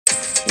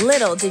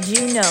Little did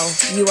you know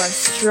you are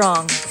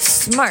strong,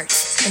 smart,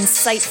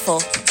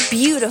 insightful,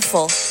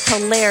 beautiful,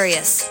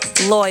 hilarious,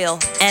 loyal,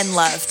 and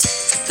loved.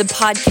 The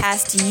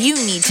podcast you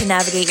need to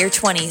navigate your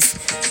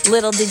 20s.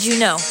 Little did you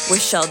know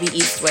with Shelby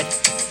Eastwood.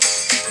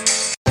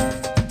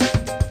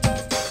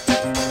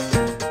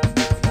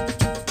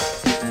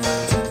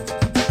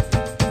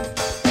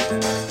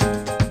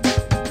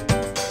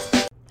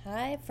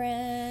 Hi,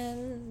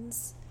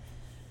 friends.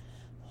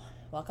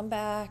 Welcome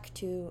back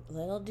to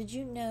Little Did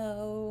You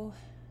Know.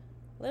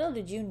 Little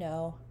did you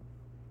know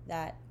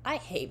that I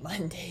hate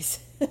Mondays.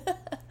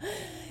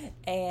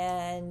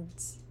 And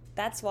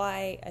that's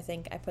why I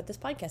think I put this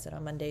podcast out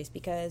on Mondays,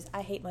 because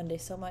I hate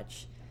Mondays so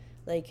much.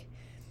 Like,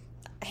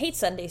 I hate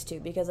Sundays too,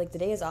 because like the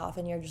day is off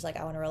and you're just like,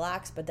 I want to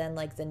relax, but then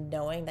like the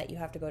knowing that you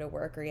have to go to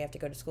work or you have to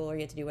go to school or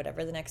you have to do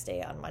whatever the next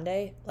day on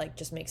Monday, like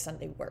just makes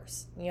Sunday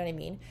worse. You know what I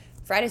mean?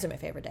 Fridays are my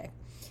favorite day,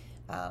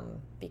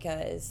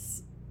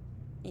 because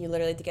you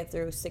literally have to get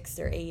through 6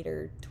 or 8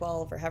 or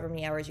 12 or however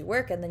many hours you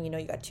work, and then you know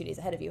you got 2 days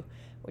ahead of you,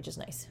 which is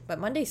nice. But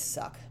Mondays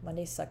suck.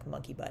 Mondays suck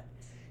monkey butt.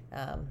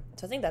 So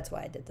I think that's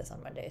why I did this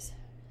on Mondays.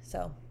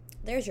 So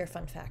there's your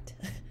fun fact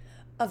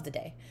of the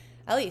day.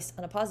 At least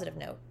on a positive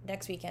note,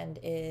 next weekend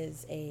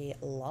is a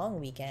long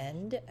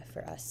weekend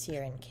for us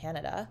here in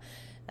Canada,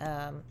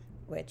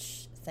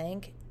 which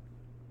thank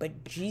Queen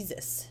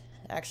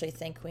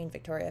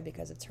Victoria,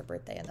 because it's her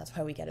birthday and that's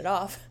why we get it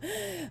off.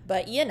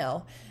 But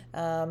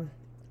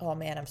oh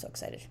man, I'm so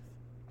excited.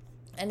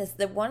 And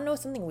want to know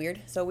something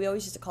weird? So we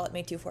always used to call it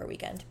May 24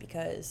 weekend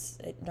because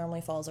it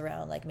normally falls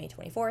around like May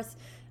 24th.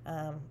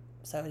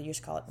 So you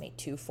just call it May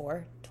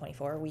 24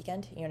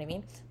 weekend. You know what I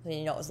mean? Then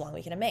you know it was a long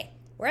weekend in May.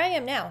 Where I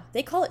am now,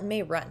 they call it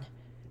May Run.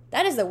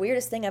 That is the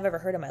weirdest thing I've ever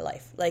heard in my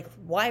life. Like,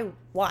 why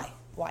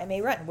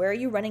May Run? Where are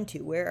you running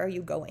to? Where are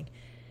you going?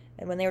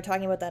 And when they were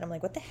talking about that, I'm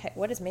like, what the heck?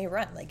 What is May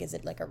Run? Like, is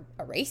it like a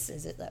race?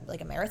 Is it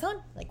like a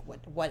marathon? Like,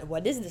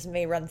 what is this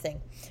May Run thing?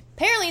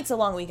 Apparently, it's a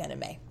long weekend in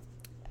May.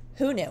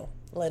 Who knew?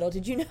 Little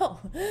did you know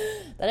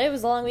that it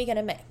was a long weekend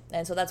in May.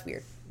 And so that's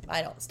weird.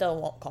 I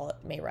still won't call it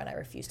May Run. I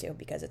refuse to,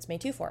 because it's May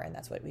 24, and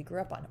that's what we grew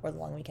up on, or the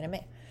long weekend in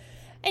May.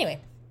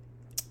 Anyway,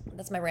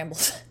 that's my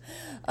rambles.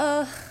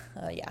 Yeah.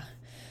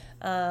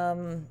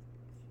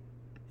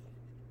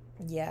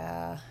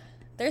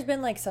 There's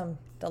been like some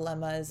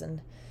dilemmas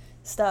and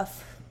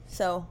stuff.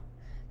 So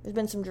there's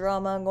been some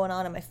drama going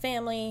on in my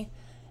family,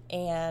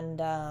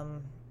 and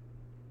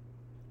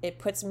it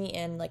puts me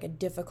in like a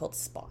difficult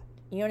spot.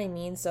 You know what I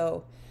mean?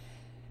 So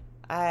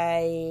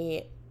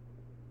I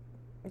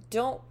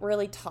don't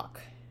really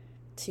talk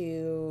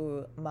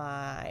to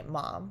my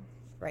mom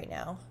right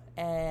now,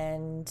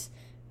 and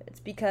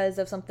it's because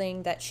of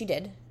something that she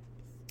did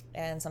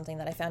and something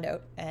that I found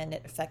out, and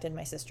it affected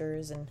my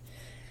sisters and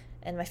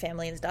my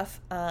family and stuff,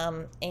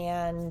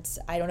 and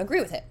I don't agree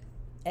with it.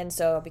 And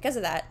so because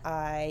of that,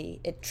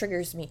 it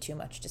triggers me too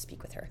much to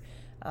speak with her,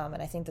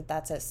 and I think that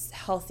that's a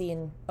healthy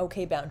and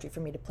okay boundary for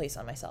me to place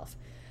on myself.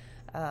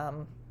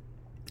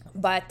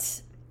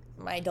 But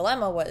my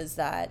dilemma was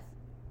that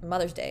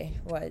Mother's Day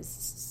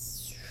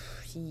was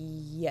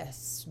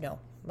last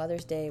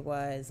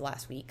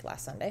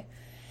Sunday.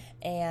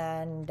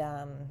 And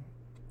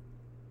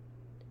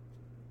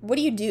what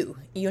do? You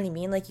know what I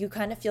mean? Like, you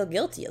kind of feel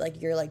guilty.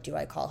 Like, you're like, do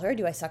I call her?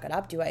 Do I suck it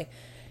up? Do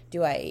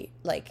I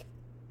like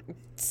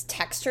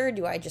text her?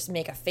 Do I just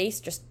make a face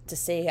just to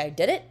say I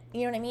did it?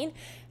 You know what I mean?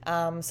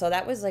 So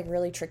that was like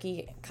really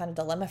tricky kind of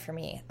dilemma for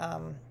me.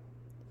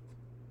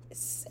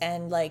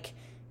 And like,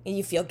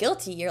 you feel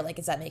guilty. You're like,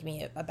 does that make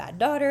me a bad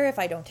daughter if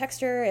I don't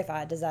text her?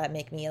 Does that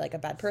make me like a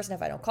bad person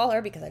if I don't call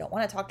her because I don't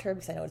want to talk to her,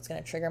 because I know it's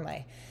going to trigger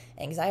my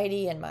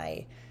anxiety and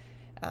my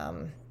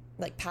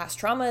like past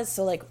traumas?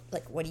 So like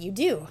what do?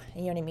 You know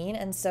what I mean?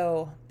 And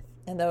so,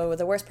 and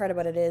the worst part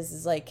about it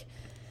is like,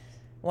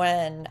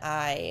 when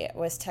I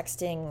was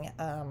texting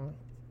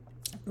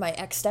my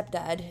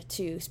ex-stepdad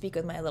to speak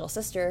with my little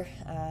sister,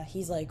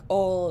 he's like,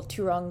 oh,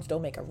 2 wrongs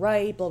don't make a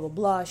right, blah, blah,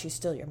 blah. She's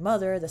still your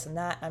mother, this and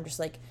that. I'm just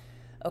like,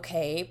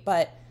 okay,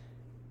 but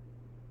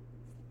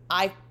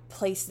I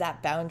placed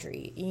that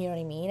boundary, you know what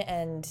I mean?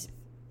 And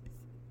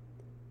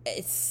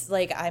it's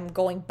like, I'm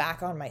going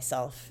back on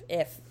myself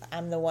if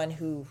I'm the one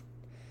who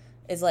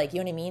is like, you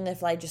know what I mean?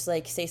 If I just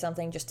like say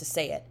something just to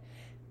say it,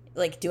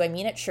 like, do I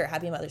mean it? Sure.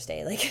 Happy Mother's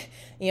Day. Like,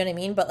 you know what I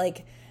mean? But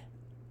like,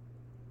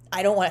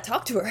 I don't want to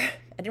talk to her.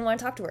 I didn't want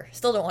to talk to her.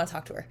 Still don't want to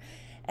talk to her.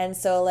 And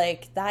so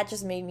like, that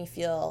just makes me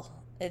feel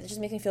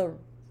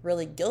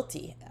really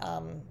guilty.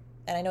 And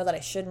I know that I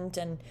shouldn't.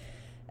 And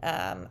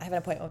I have an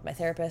appointment with my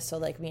therapist, so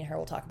like me and her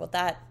will talk about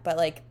that. But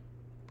like,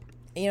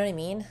 you know what I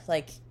mean?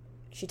 Like,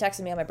 she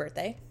texted me on my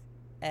birthday,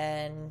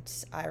 and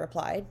I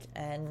replied,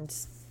 and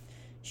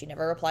she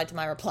never replied to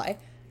my reply.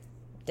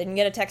 Didn't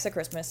get a text at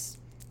Christmas.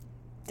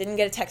 Didn't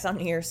get a text on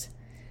New Year's.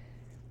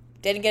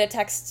 Didn't get a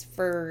text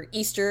for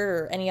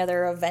Easter or any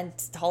other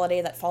event,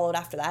 holiday that followed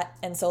after that.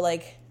 And so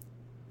like,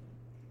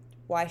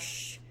 I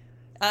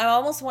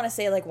almost want to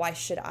say like, why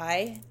should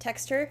I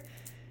text her?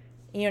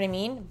 You know what I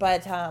mean?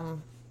 But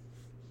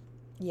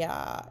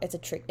yeah, it's a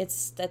trick.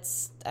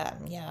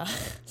 Yeah.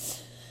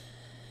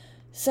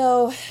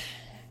 So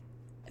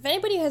if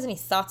anybody has any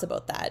thoughts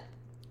about that,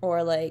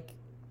 or like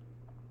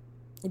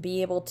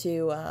be able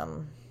to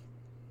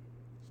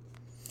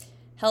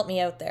help me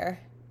out there,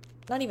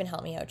 not even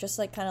help me out, just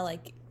like kind of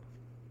like,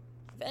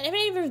 if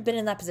anybody's ever been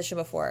in that position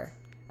before,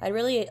 I'd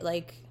really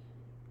like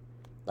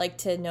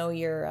to know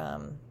your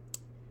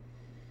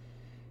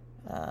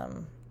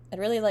I'd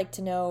really like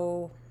to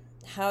know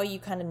how you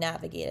kind of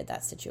navigated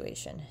that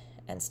situation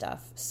and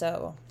stuff.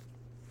 So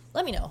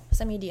let me know.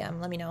 Send me a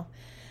DM. Let me know.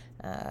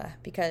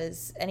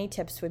 Because any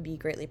tips would be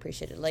greatly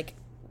appreciated. Like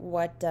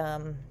what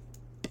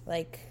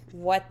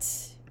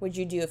would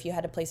you do if you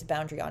had to place a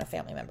boundary on a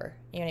family member?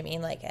 You know what I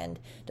mean? Like, and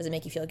does it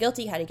make you feel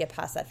guilty? How do you get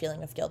past that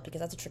feeling of guilt?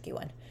 Because that's a tricky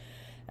one.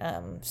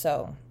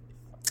 So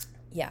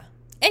yeah.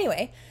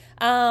 Anyway,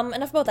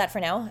 enough about that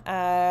for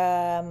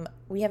now.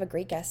 We have a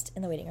great guest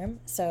in the waiting room,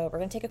 so we're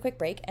going to take a quick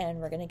break and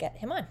we're going to get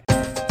him on.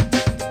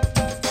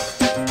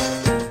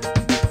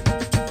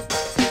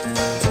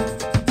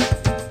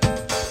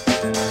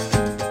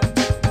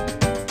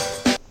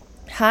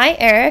 Hi,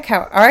 Eric.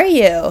 How are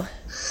you?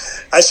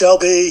 Hi,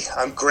 Shelby.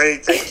 I'm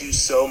great. Thank you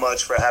so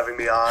much for having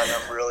me on.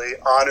 I'm really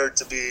honored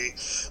to be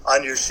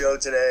on your show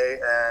today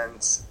and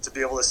to be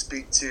able to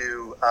speak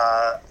to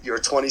your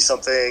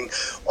 20-something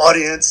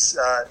audience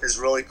is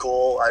really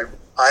cool.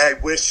 I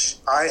wish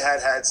I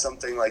had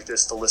something like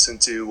this to listen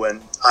to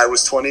when I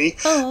was 20.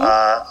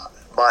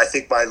 I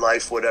think my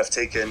life would have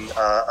taken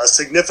a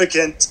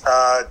significant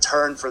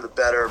turn for the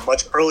better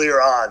much earlier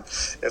on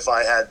if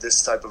I had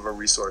this type of a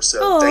resource.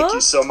 So Thank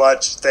you so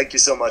much. Thank you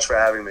so much for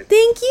having me.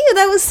 Thank you.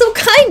 That was so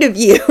kind of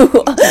you.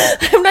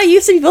 I'm not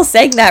used to people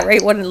saying that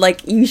right when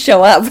like you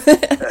show up.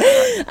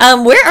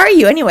 Where are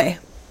you anyway?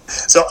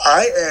 So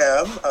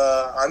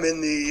I'm in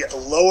the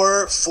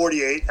lower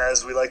 48,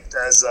 as we like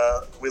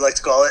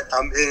to call it.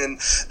 I'm in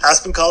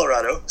Aspen,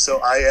 Colorado. So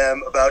I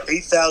am about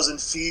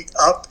 8,000 feet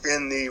up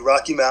in the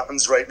Rocky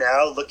Mountains right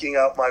now, looking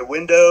out my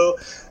window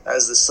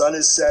as the sun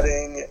is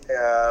setting,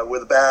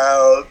 with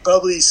about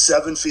probably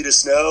 7 feet of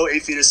snow,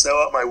 8 feet of snow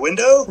out my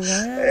window,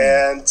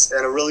 and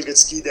a really good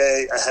ski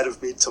day ahead of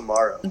me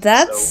tomorrow.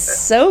 That's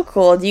so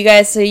cool. Do you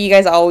guys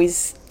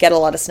always get a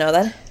lot of snow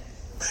then?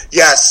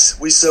 Yes,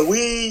 we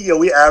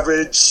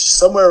average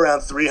somewhere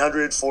around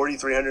 340,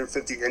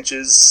 350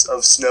 inches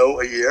of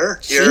snow a year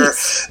here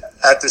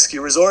at the ski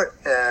resort,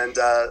 and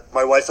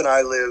my wife and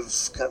I live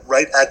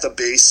right at the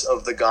base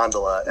of the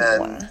gondola,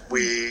 and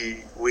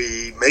we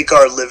make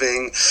our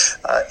living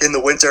in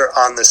the winter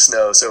on the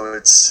snow, so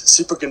it's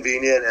super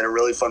convenient and a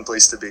really fun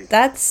place to be.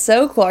 That's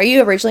so cool. Are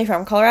you originally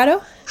from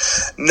Colorado?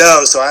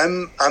 No, so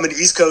I'm an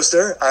East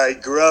Coaster. I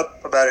grew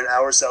up about an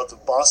hour south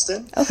of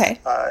Boston. Okay.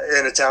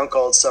 In a town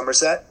called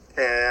Somerset,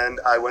 and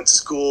I went to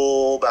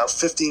school about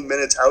 15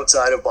 minutes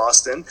outside of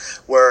Boston,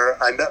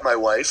 where I met my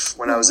wife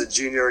when I was a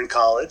junior in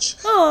college.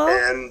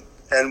 Aww.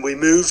 And we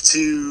moved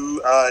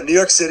to New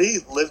York City,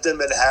 lived in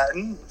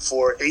Manhattan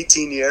for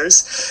 18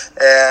 years,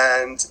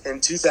 and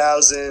in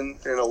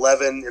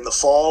 2011, in the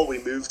fall,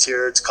 we moved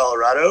here to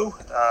Colorado,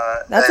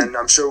 and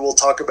I'm sure we'll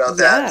talk about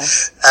that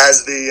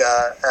as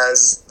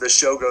the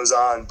show goes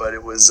on, but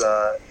it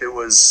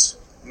was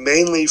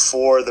mainly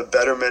for the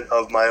betterment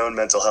of my own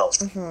mental health.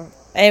 Mm-hmm.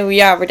 And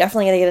we're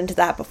definitely going to get into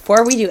that.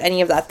 Before we do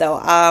any of that, though,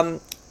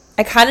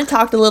 I kind of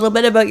talked a little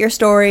bit about your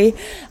story,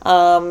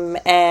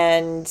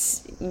 and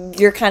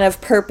your kind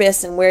of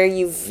purpose and where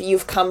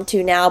you've come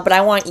to now. But I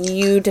want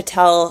you to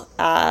tell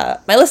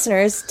my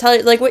listeners,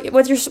 like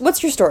what's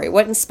your story?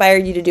 What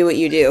inspired you to do what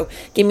you do?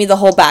 Give me the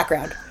whole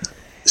background.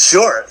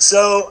 Sure.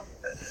 So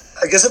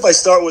I guess if I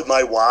start with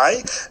my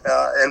why,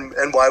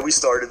 and why we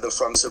started the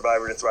From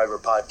Survivor to Thriver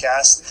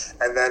podcast,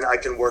 and then I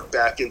can work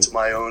back into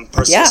my own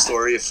personal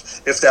story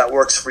if that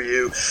works for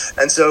you.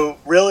 And so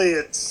really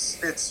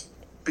it's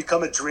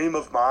become a dream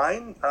of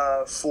mine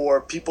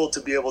for people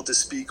to be able to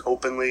speak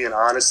openly and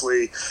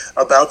honestly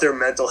about their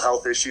mental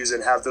health issues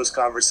and have those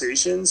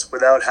conversations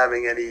without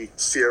having any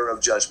fear of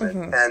judgment.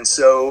 Mm-hmm. And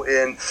so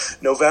in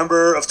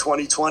November of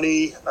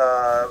 2020,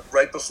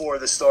 right before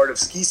the start of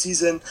ski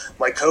season,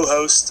 my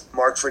co-host,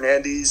 Mark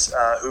Fernandez,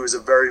 who is a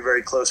very,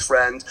 very close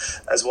friend,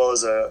 as well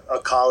as a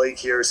colleague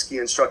here, a ski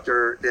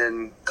instructor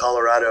in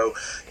Colorado,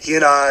 he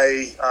and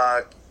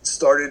I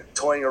started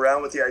toying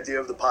around with the idea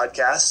of the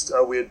podcast.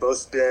 We had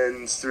both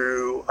been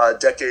through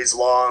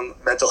decades-long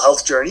mental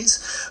health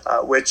journeys,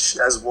 which,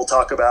 as we'll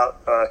talk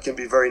about, can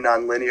be very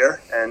nonlinear.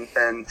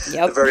 And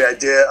the very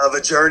idea of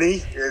a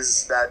journey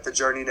is that the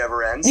journey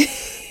never ends.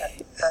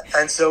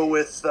 And so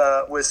with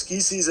ski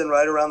season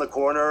right around the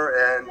corner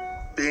and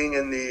being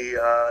in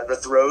the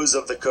throes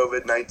of the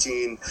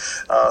COVID-19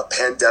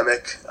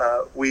 pandemic,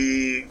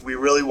 we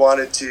really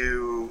wanted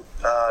to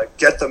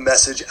get the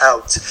message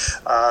out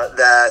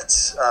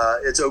that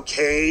it's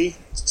okay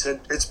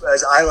it's,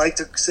 as I like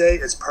to say,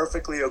 it's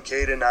perfectly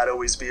okay to not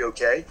always be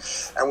okay.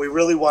 And we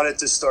really wanted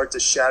to start to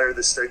shatter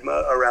the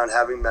stigma around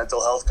having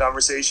mental health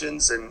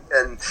conversations and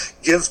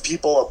give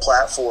people a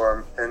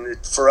platform. And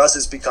for us,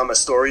 it's become a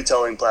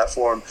storytelling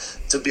platform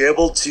to be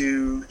able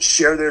to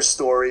share their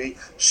story,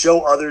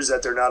 show others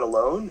that they're not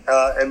alone,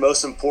 and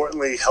most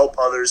importantly, help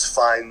others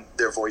find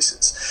their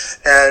voices.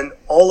 And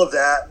all of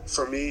that,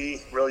 for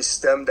me, really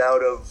stemmed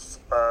out of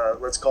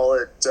let's call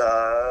it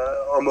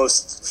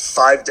almost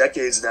 5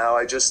 decades now.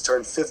 I just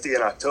turned 50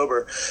 in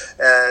October,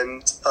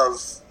 and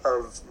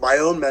of my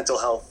own mental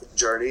health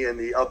journey and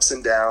the ups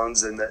and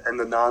downs and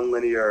the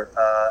nonlinear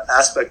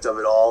aspect of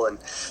it all. And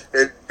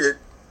it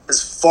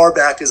as far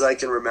back as I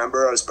can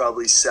remember, I was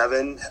probably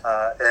 7,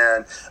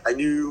 and I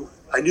knew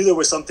there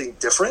was something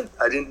different.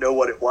 I didn't know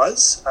what it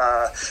was,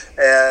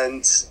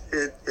 and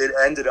it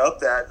ended up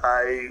that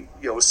I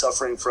was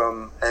suffering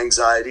from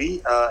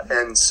anxiety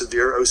and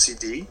severe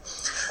OCD.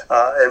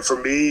 And for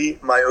me,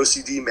 my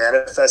OCD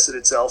manifested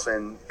itself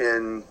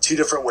in 2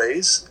 different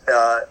ways.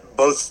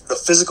 Both the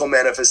physical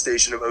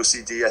manifestation of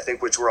OCD, I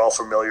think, which we're all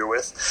familiar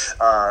with,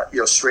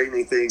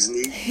 straightening things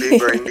neat, being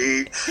very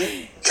neat,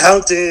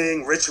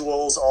 counting,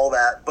 rituals, all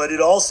that. But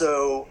it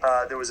also,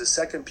 there was a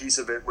second piece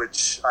of it,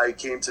 which I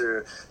came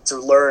to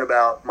learn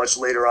about much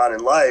later on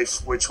in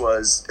life, which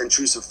was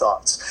intrusive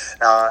thoughts.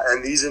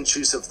 And these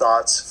intrusive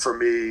thoughts for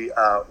me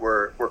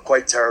were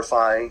quite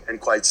terrifying and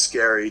quite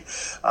scary,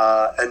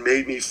 and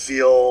made me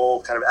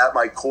feel kind of at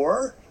my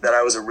core that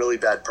I was a really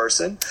bad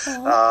person,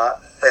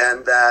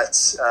 and that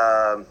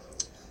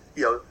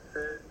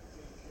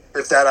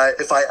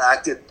if I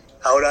acted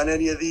out on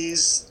any of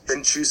these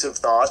intrusive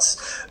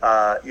thoughts,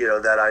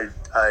 that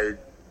I'd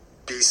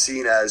be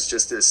seen as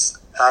just this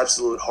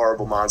absolute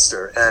horrible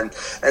monster, and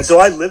so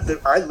I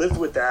lived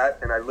with that,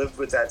 and I lived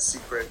with that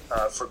secret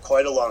for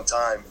quite a long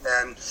time.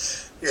 And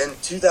in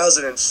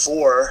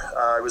 2004,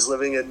 I was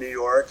living in New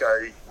York.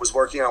 I was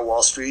working on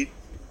Wall Street,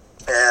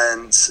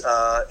 and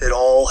it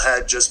all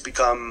had just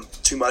become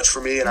too much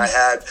for me, and I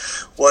had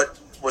what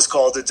was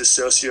called a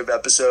dissociative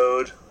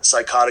episode,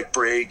 psychotic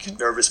break,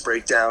 nervous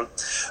breakdown,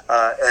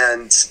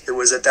 and it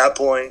was at that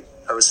point,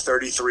 I was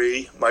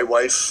 33. My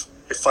wife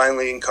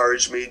finally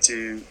encouraged me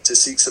to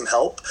seek some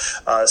help.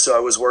 So I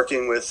was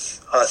working with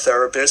a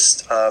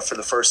therapist for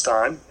the first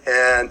time,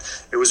 and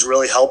it was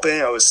really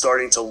helping. I was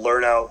starting to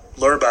learn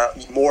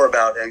more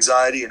about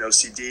anxiety and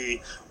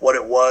OCD, what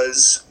it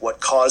was, what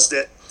caused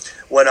it.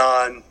 Went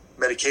on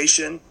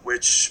medication,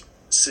 which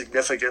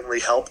significantly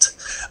helped.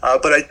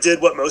 But I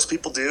did what most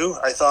people do.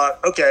 I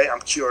thought, okay,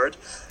 I'm cured.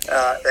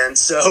 And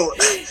so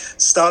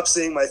stopped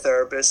seeing my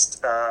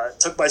therapist,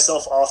 took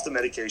myself off the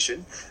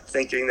medication,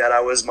 thinking that I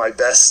was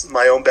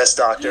my own best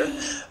doctor.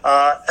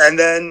 And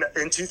then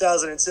in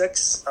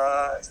 2006,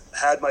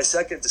 had my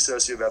second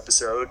dissociative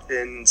episode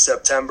in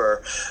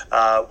September,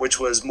 which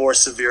was more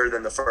severe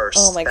than the first.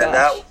 Oh my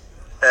gosh.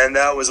 And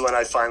that was when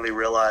I finally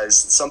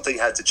realized something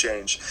had to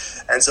change.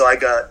 And so I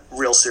got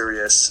real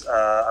serious.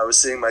 I was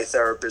seeing my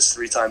therapist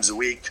 3 times a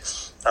week.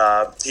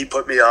 He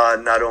put me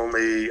on, not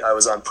only I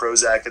was on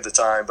Prozac at the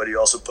time, but he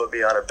also put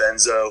me on a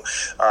benzo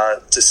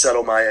to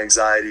settle my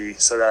anxiety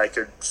so that I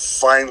could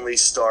finally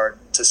start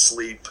to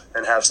sleep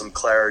and have some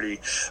clarity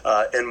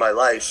in my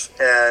life.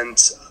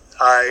 And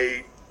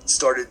I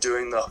started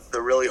doing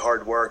the really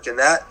hard work, and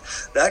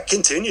that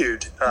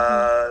continued.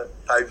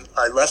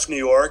 I left New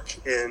York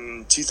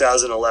in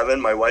 2011.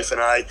 My wife and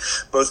I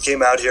both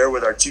came out here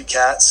with our 2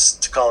 cats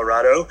to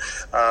Colorado.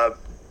 A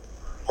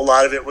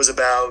lot of it was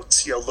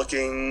about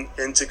looking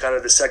into kind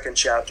of the second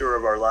chapter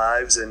of our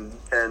lives, and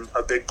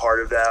a big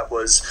part of that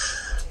was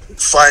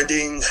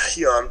finding,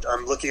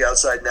 I'm looking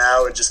outside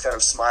now and just kind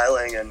of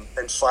smiling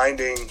and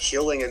finding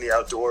healing in the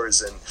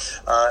outdoors,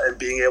 and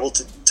being able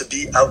to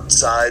be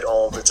outside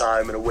all the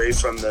time and away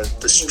from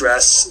the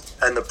stress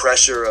and the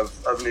pressure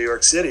of New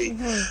York City.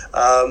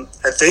 And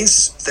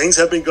things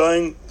have been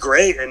going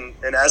great. And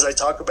as I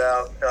talk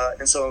about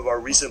in some of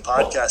our recent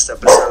podcast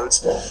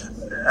episodes,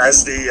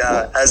 as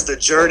the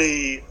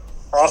journey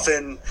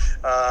often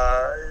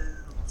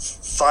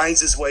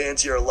finds its way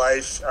into your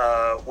life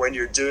when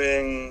you're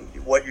doing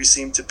what you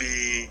seem to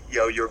be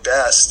your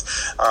best.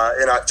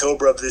 In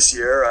October of this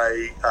year,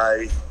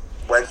 I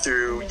went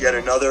through yet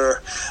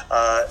another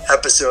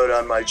episode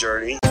on my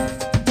journey.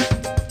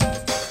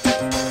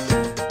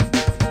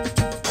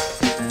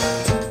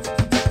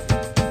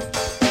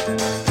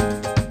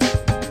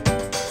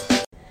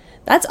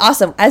 That's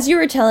awesome. As you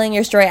were telling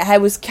your story, I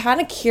was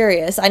kind of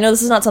curious. I know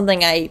this is not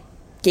something I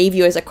gave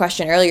you as a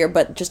question earlier,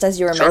 but just as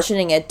you were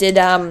mentioning it, did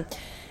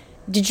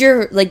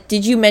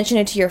you mention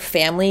it to your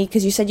family?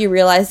 Because you said you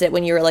realized it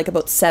when you were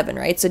about 7,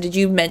 right? So did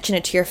you mention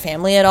it to your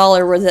family at all,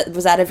 or was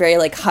that a very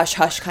hush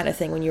hush kind of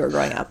thing when you were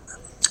growing up?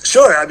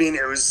 Sure. I mean,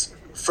 it was,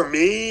 for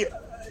me,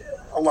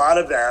 a lot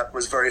of that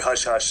was very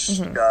hush hush.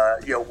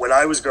 When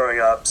I was growing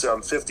up, so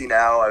I'm 50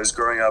 now. I was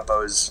growing up. I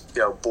was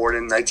born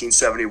in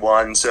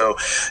 1971. So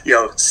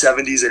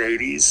 70s and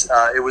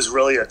 80s. It was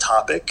really a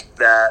topic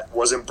that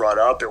wasn't brought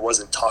up. It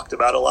wasn't talked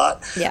about a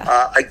lot. Yeah.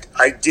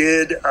 I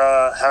did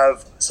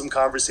have some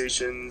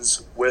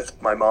conversations with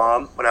my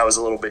mom when I was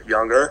a little bit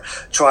younger,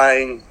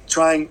 trying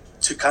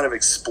to kind of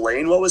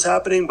explain what was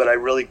happening, but I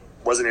really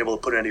wasn't able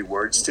to put any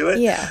words to it.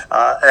 Yeah.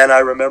 And I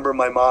remember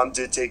my mom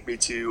did take me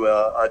to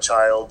a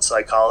child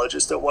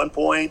psychologist at one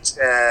point,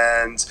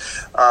 and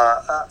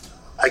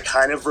I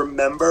kind of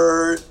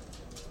remember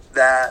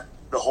that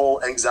the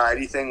whole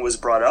anxiety thing was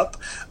brought up,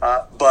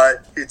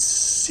 but it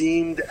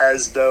seemed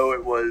as though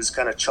it was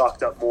kind of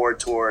chalked up more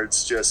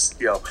towards just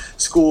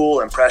school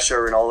and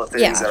pressure and all the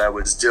things that I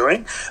was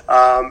doing,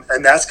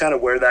 and that's kind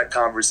of where that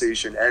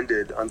conversation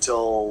ended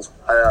until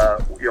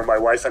my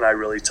wife and I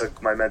really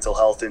took my mental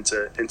health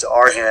into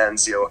our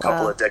hands a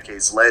couple of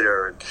decades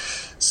later, and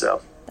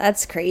so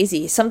that's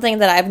crazy. Something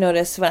that I've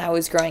noticed when I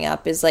was growing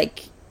up is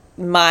like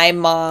my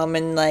mom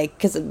and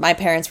because my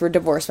parents were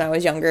divorced when I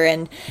was younger,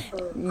 and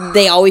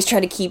they always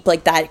try to keep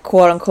like that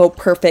quote unquote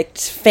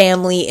perfect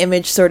family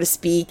image, so to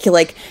speak.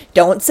 Like,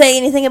 don't say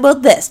anything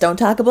about this, don't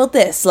talk about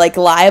this, like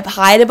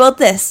hide about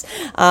this.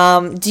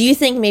 Do you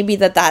think maybe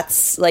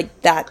that's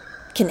like that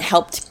can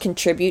help to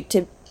contribute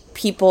to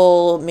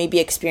people maybe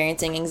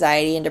experiencing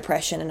anxiety and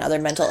depression and other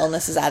mental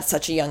illnesses at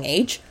such a young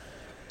age?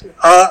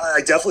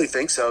 I definitely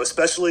think so,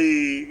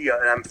 especially,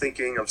 and I'm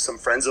thinking of some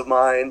friends of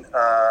mine.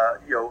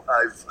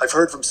 I've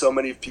heard from so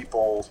many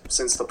people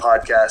since the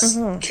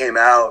podcast came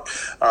out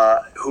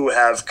who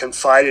have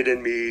confided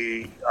in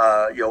me,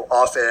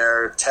 off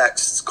air,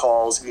 texts,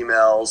 calls,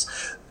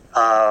 emails,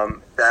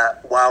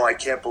 that, wow, I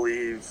can't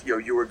believe,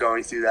 you were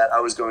going through that. I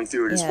was going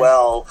through it as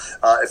well.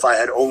 If I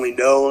had only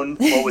known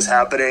what was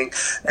happening.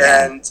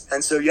 And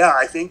so,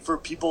 I think for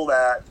people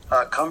that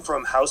come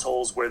from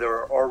households where there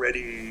are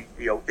already,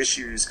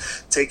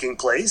 issues taking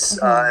place,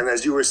 and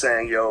as you were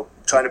saying,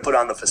 trying to put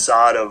on the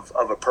facade of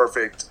a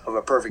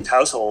perfect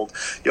household,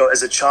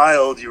 as a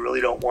child, you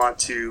really don't want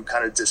to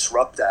kind of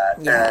disrupt that.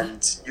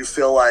 And you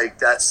feel like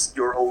that's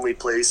your only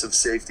place of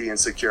safety and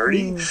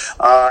security.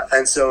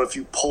 And so if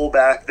you pull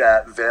back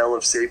that veil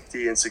of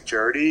safety and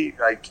security,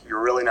 like,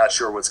 you're really not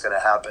sure what's going to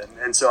happen.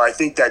 And so I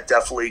think that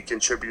definitely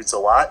contributes a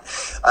lot.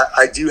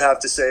 I do have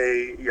to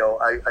say,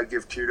 I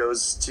give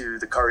kudos to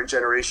the current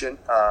generation,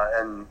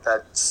 and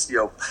that's,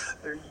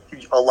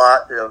 a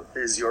lot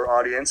is your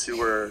audience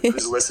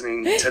who's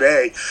listening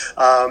today,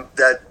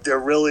 that they're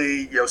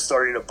really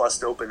starting to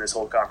bust open this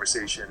whole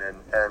conversation,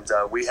 and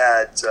we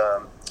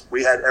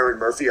had Erin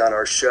Murphy on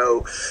our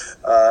show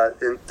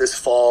in this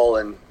fall,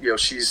 and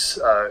she's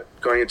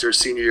going into her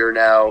senior year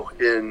now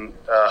in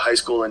high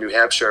school in New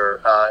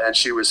Hampshire, and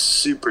she was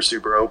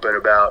super open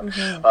about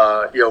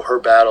her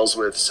battles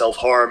with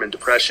self-harm and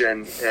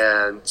depression,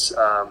 and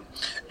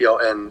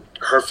and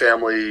her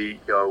family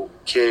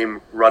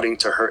came running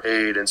to her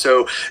aid. And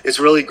so it's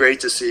really great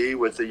to see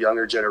with the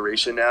younger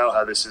generation now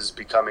how this is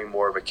becoming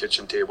more of a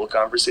kitchen table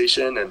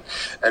conversation,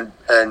 and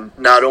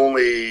not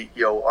only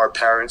our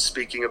parents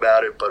speaking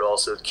about it, but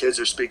also kids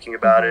are speaking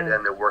about it,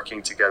 and they're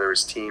working together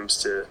as teams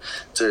to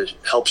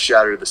help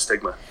shatter the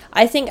stigma.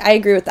 I think I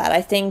agree with that.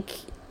 I think,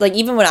 like,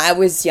 even when I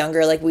was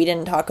younger, like, we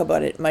didn't talk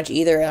about it much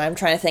either. And I'm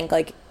trying to think,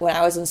 like, when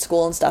I was in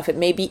school and stuff, it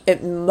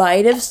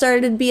might have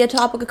started to be a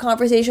topic of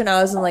conversation.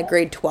 I was in like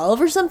grade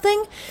 12 or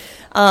something.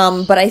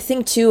 But I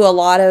think too, a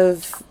lot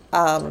of,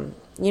 I don't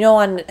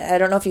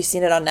know if you've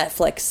seen it on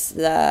Netflix,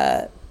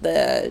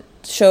 the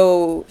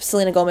show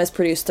Selena Gomez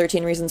produced,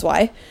 13 Reasons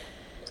Why.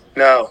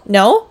 No?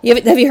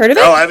 Have you heard of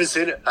it? No, I haven't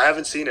seen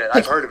it.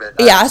 I've heard of it.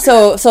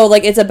 So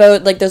like, it's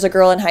about, like, there's a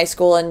girl in high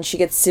school and she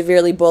gets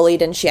severely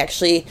bullied, and she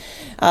actually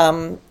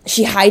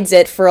she hides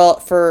it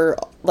for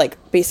like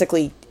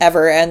basically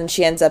ever, and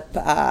she ends up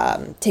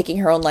taking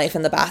her own life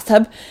in the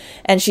bathtub.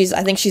 And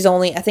I think she's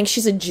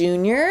a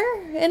junior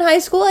in high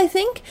school, I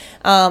think.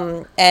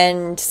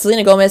 And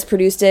Selena Gomez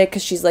produced it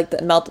because she's like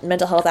the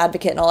mental health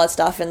advocate and all that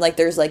stuff. And like,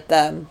 there's like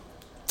the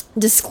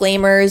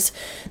disclaimers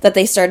that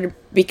they started,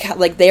 because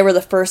like they were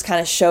the first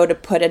kind of show to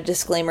put a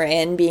disclaimer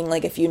in, being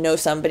like, if you know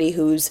somebody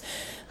who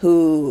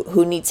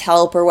needs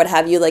help or what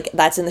have you, like,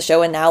 that's in the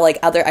show. And now, like,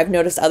 I've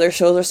noticed other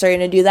shows are starting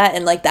to do that,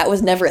 and like that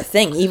was never a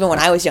thing even when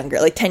I was younger,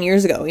 like 10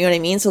 years ago, you know what I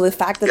mean? So the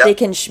fact that they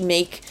can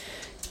make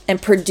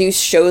and produce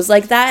shows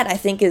like that, I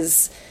think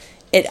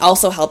it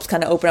also helps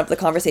kind of open up the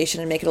conversation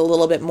and make it a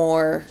little bit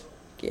more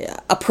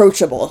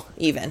approachable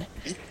even.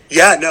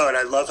 Yeah, no, and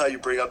I love how you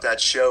bring up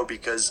that show,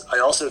 because I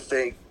also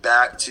think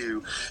back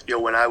to,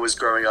 when I was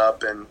growing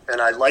up, and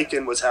I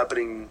liken what's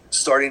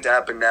starting to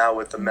happen now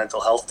with the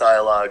mental health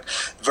dialogue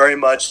very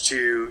much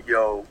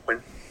to,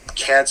 when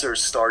cancer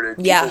started.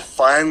 People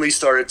finally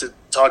started to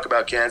talk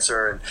about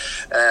cancer,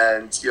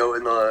 and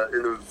in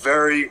the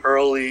very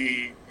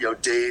early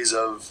days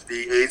of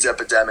the AIDS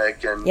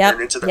epidemic and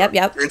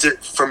into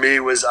for me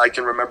was, I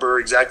can remember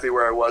exactly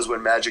where I was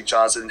when Magic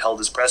Johnson held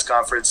his press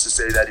conference to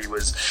say that he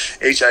was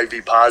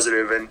HIV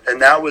positive,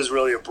 and that was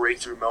really a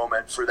breakthrough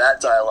moment for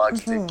that dialogue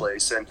to take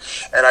place, and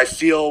I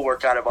feel we're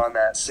kind of on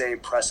that same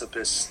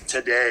precipice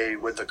today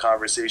with the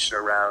conversation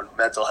around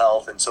mental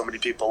health, and so many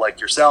people like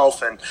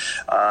yourself and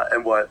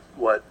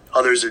what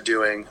others are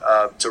doing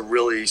to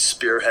really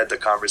spearhead the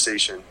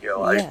conversation.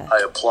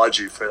 I applaud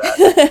you for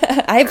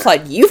that. I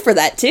applaud you for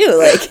that too.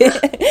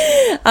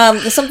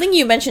 Like, something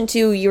you mentioned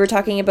too, you were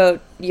talking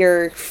about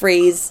your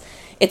phrase,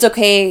 "It's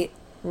okay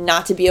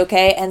not to be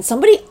okay." And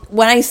somebody,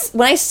 when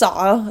I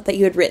saw that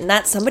you had written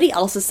that, somebody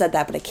else has said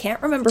that, but I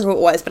can't remember who it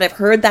was, but I've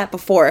heard that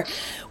before.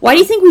 Why do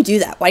you think we do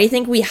that? Why do you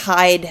think we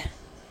hide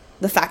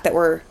the fact that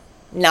we're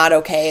not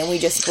okay and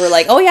we're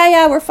like, oh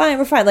yeah, we're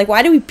fine. Like,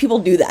 why do people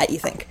do that, you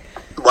think?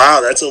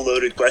 Wow, that's a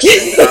loaded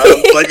question.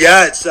 But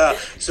yeah, it's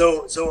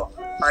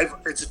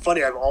it's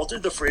funny. I've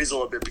altered the phrase a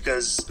little bit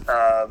because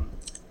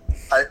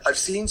I've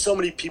seen so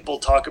many people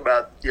talk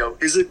about,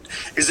 is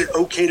it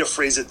okay to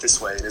phrase it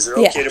this way? And is it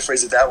okay to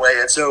phrase it that way?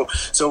 And so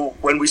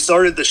when we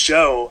started the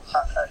show,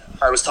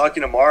 I was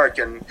talking to Mark,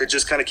 and it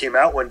just kind of came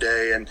out one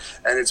day, and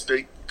it's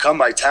become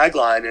my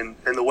tagline. And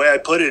the way I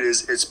put it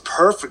is, it's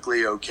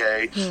perfectly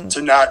okay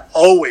to not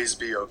always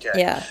be okay.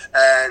 Yeah.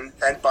 And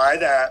by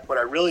that, what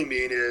I really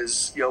mean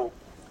is,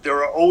 there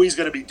are always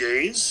going to be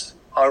days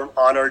on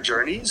our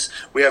journeys.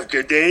 We have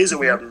good days and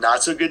we have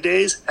not so good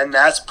days, and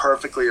that's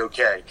perfectly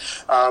okay.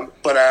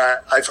 But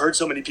I've heard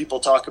so many people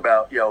talk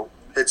about,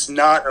 it's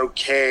not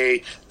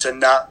okay to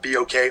not be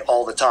okay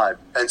all the time.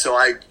 And so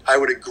I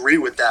would agree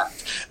with that.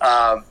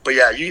 But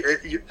yeah,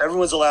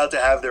 everyone's allowed to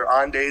have their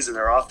on days and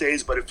their off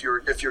days. But if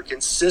you're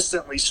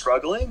consistently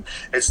struggling,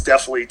 it's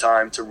definitely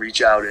time to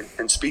reach out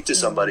and speak to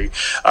somebody.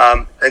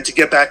 And to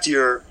get back to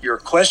your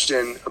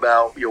question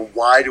about,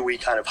 why do we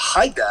kind of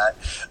hide that?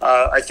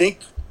 I think,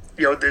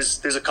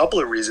 there's a couple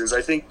of reasons.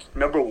 I think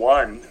number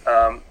one,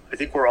 I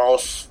think we're all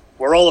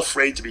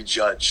afraid to be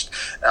judged,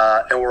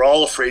 and we're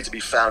all afraid to be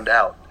found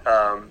out.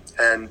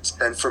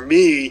 And for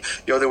me,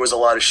 there was a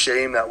lot of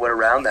shame that went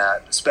around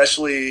that,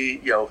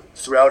 especially,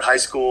 throughout high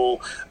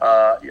school.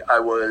 I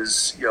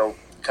was,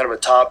 kind of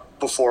a top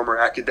performer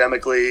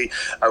academically.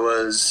 I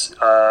was,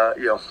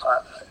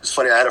 it's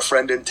funny, I had a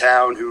friend in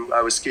town who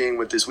I was skiing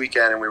with this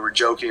weekend, and we were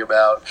joking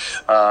about,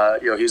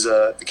 he's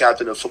the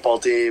captain of the football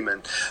team,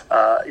 and,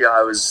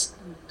 I was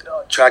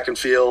track and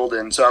field,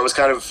 and so I was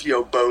kind of,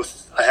 both.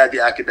 I had the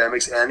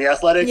academics and the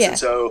athletics, and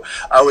so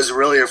I was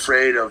really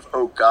afraid of,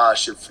 oh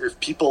gosh, if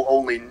people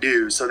only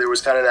knew. So there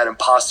was kind of that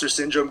imposter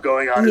syndrome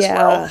going on as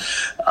well,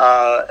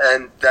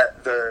 and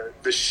that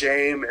the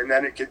shame, and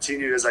then it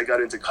continued as I got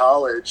into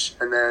college,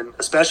 and then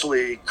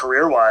especially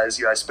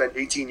career-wise. I spent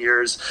 18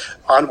 years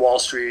on Wall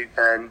Street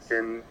and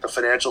in the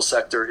financial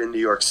sector in New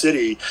York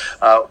City,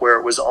 where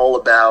it was all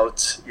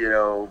about,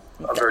 a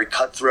very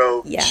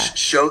cutthroat,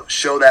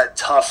 show that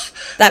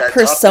tough, that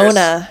persona.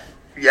 Toughness.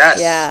 Yes.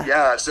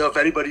 Yeah. So if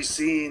anybody's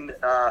seen,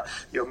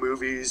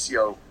 movies,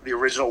 the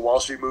original Wall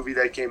Street movie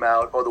that came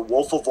out, or The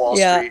Wolf of Wall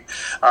Street,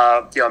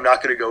 I'm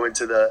not going to go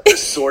into the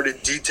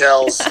sordid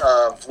details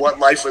of what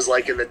life was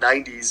like in the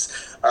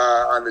 90s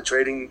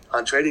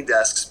on trading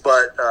desks,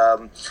 but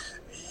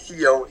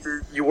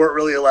you weren't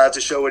really allowed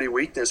to show any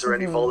weakness or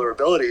any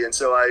vulnerability. And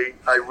so I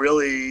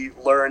really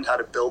learned how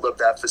to build up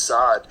that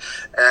facade.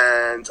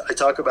 And I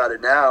talk about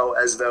it now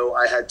as though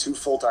I had two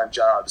full-time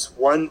jobs.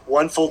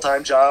 One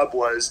full-time job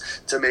was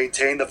to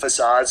maintain the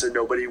facade so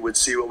nobody would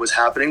see what was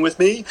happening with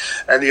me.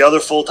 And the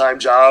other full-time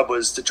job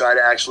was to try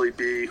to actually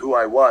be who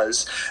I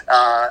was.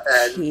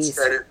 That's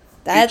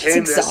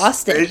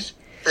exhausting.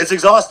 It's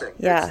exhausting.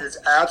 Yeah. It's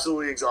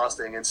absolutely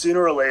exhausting. And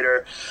sooner or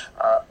later,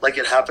 like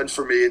it happened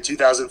for me in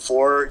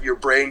 2004, your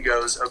brain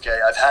goes, okay,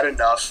 I've had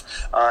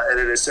enough. And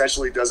it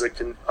essentially does a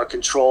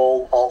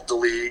control, alt,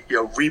 delete,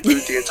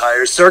 reboot the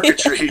entire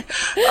circuitry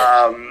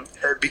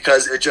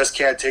because it just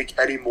can't take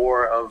any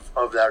more of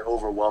that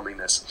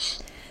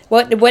overwhelmingness.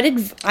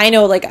 I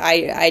know, like,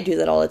 I do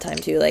that all the time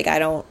too. Like,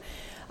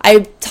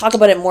 I talk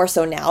about it more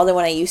so now than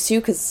when I used to,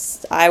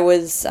 because I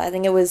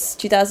think it was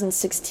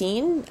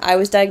 2016, I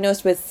was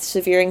diagnosed with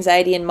severe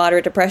anxiety and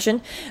moderate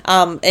depression.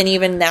 And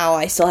even now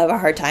I still have a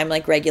hard time,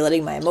 like,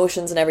 regulating my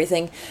emotions and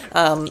everything.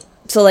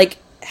 So, like,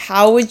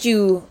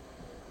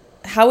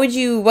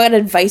 what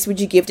advice would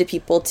you give to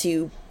people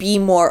to be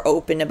more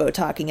open about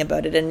talking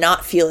about it and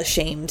not feel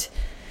ashamed?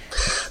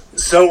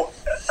 So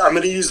I'm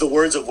going to use the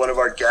words of one of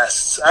our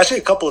guests. Actually,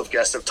 a couple of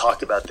guests have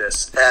talked about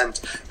this, and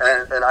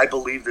I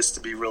believe this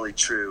to be really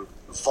true.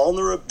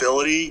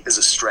 Vulnerability is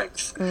a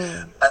strength.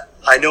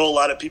 I know a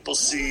lot of people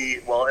see,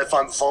 well, if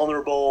I'm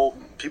vulnerable,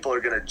 people are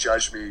going to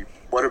judge me.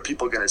 What are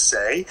people going to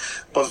say?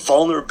 But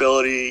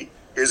vulnerability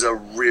is a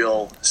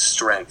real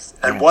strength.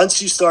 And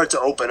once you start to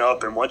open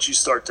up and once you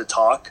start to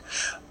talk,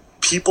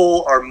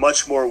 people are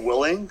much more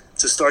willing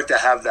to start to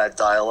have that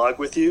dialogue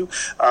with you.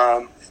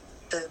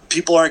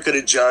 People aren't going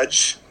to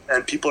judge,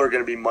 and people are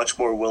going to be much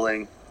more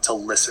willing to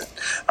listen.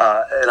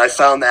 And I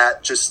found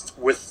that just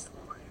with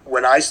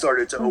when I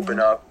started to open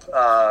up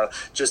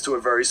just to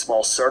a very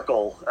small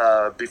circle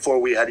before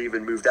we had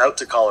even moved out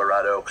to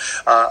Colorado,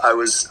 I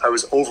was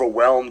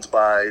overwhelmed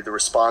by the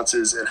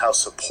responses and how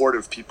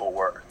supportive people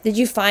were. Did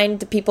you find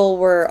the people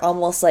were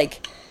almost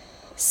like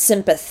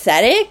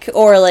sympathetic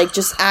or like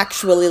just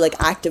actually like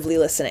actively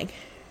listening?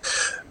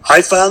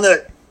 I found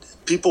that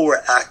people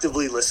were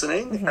actively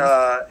listening,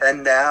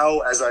 and now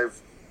as I've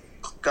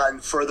gotten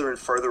further and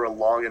further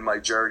along in my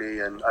journey,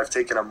 and I've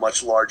taken a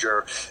much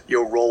larger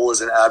role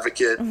as an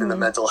advocate in the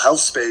mental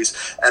health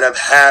space, and I've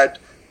had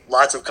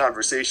lots of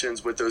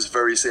conversations with those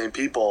very same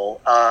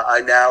people,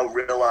 I now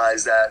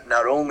realize that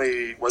not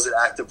only was it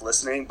active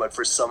listening, but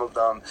for some of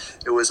them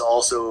it was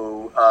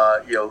also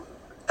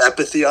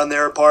empathy on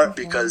their part,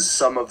 because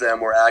some of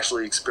them were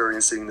actually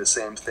experiencing the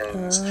same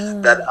things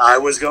that I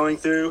was going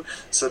through,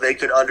 so they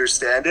could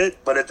understand it,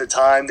 but at the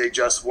time they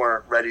just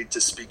weren't ready to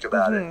speak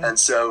about it. And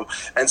so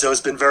it's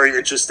been very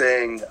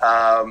interesting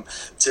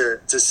to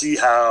see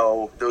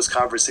how those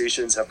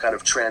conversations have kind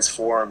of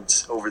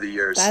transformed over the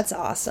years. That's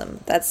awesome.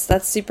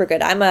 That's super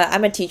good. I'm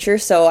a teacher,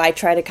 so I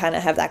try to kind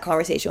of have that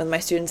conversation with my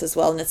students as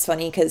well. And it's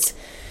funny because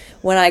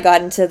when I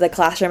got into the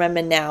classroom I'm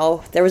in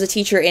now, there was a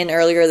teacher in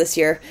earlier this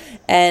year,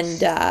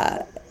 and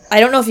I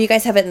don't know if you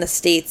guys have it in the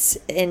States.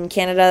 In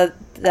Canada,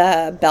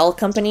 the Bell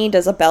Company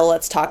does a Bell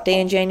Let's Talk Day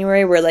in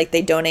January where like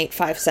they donate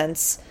 5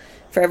 cents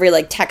for every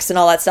like text and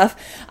all that stuff.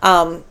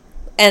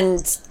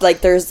 And like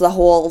there's the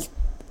whole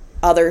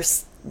other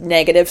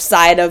negative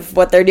side of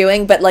what they're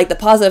doing, but like the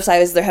positive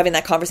side is they're having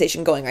that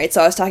conversation going, right?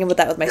 So I was talking about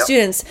that with my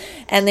students,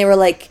 and they were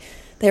like,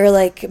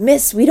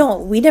 Miss, we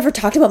never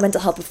talked about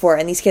mental health before,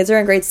 and these kids are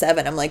in grade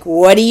 7. I'm like,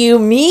 what do you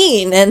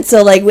mean? And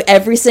so like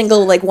every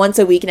single, like once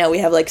a week now, we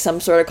have like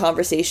some sort of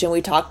conversation.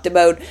 We talked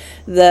about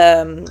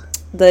the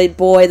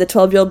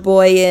 12-year-old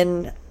boy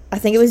in, I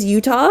think it was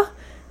Utah,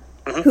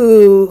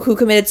 who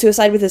committed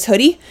suicide with his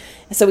hoodie.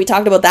 So we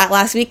talked about that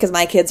last week because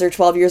my kids are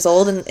 12 years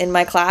old in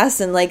my class,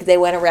 and like they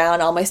went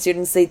around, all my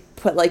students, they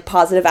put like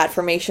positive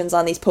affirmations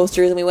on these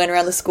posters, and we went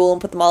around the school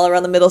and put them all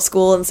around the middle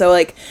school. And so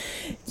like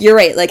you're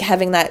right, like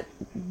having that,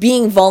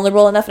 being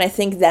vulnerable enough, and I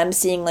think them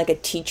seeing like a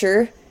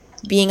teacher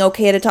being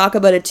okay to talk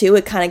about it too,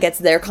 it kind of gets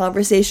their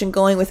conversation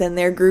going within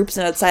their groups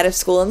and outside of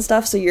school and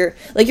stuff. So you're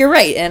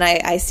right, and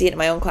I see it in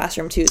my own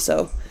classroom too.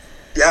 So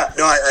yeah,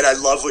 no, and I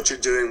love what you're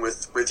doing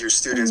with your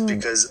students,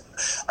 because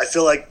I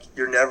feel like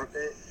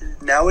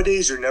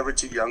nowadays you're never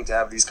too young to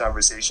have these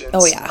conversations.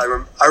 Oh yeah.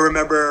 I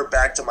remember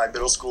back to my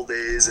middle school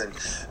days, and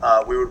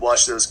we would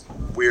watch those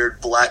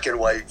weird black and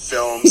white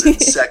films in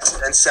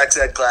sex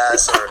ed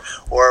class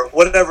or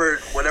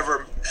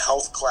whatever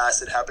health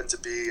class it happened to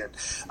be,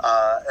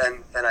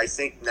 and I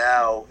think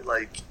now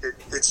like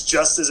it's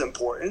just as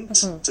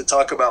important to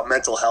talk about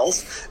mental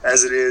health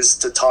as it is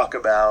to talk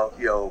about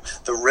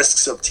the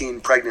risks of teen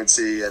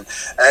pregnancy,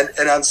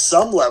 and on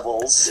some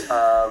levels,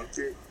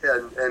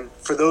 and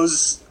for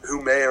those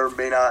who may or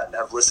may not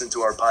have listened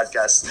to our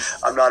podcast,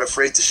 I'm not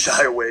afraid to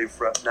shy away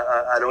from.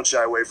 I don't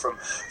shy away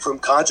from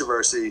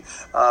controversy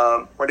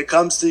when it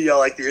comes to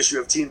like the issue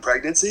of teen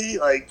pregnancy.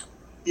 Like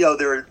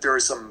there are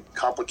some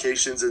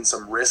complications and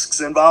some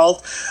risks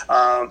involved,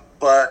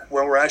 but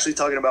when we're actually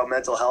talking about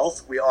mental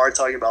health, we are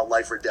talking about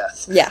life or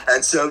death. Yeah.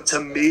 And so to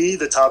me,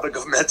 the topic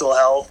of mental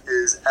health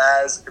is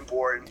as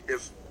important,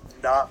 if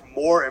not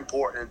more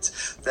important,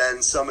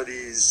 than some of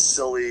these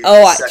silly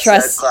sex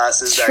ed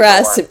classes.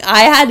 Trust me,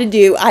 I had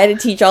to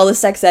teach all the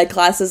sex ed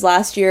classes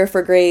last year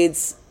for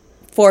grades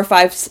 4,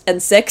 5,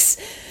 and 6,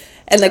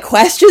 and the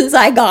questions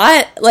I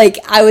got, like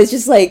I was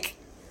just like,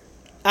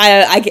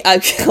 I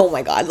oh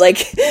my god, like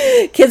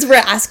kids were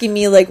asking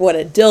me like what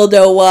a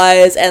dildo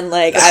was, and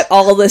like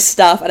all this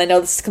stuff, and I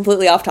know this is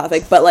completely off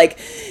topic, but like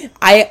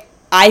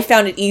I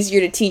found it easier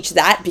to teach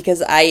that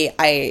because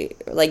I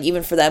like,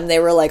 even for them, they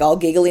were like all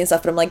giggly and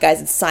stuff, but I'm like,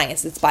 guys, it's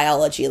science, it's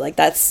biology, like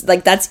that's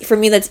for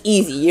me, that's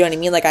easy, you know what I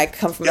mean? Like I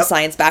come from a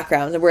science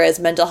background,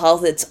 whereas mental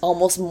health, it's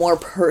almost more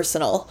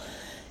personal,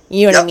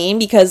 you know what I mean?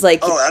 Because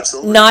like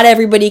not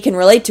everybody can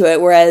relate to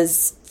it,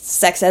 whereas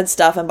sex ed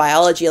stuff and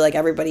biology, like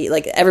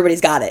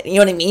everybody's got it, you know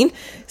what I mean?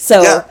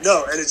 So yeah,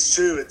 no, and it's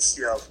true, it's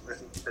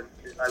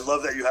I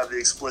love that you have the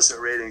explicit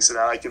rating, so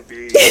now I can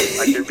be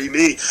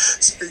me.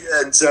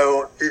 And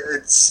so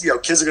it's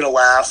kids are gonna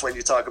laugh when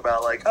you talk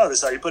about like, oh, this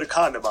is how you put a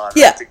condom on.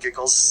 Yeah. Right? The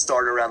giggles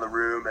start around the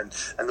room, and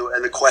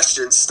the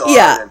questions start.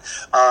 Yeah.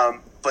 And,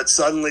 but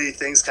suddenly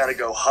things kind of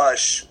go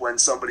hush when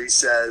somebody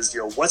says,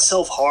 what's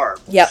self-harm?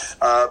 Yep.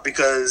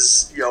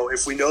 Because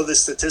if we know the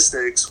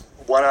statistics,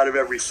 1 out of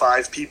every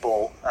 5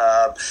 people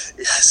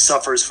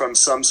suffers from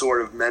some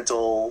sort of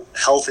mental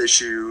health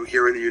issue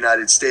here in the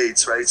United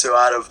States, right? So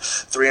out of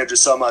 300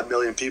 some odd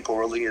million people,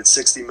 we're looking at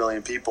 60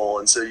 million people.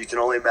 And so you can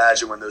only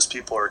imagine when those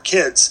people are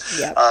kids.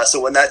 Yep.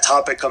 So when that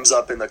topic comes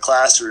up in the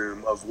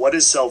classroom of what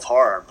is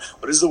self-harm,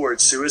 what does the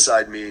word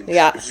suicide mean?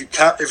 Yeah.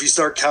 If you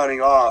start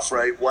counting off,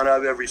 right, 1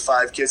 out of every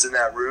 5 kids in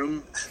that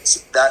room,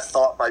 that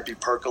thought might be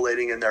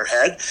percolating in their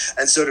head.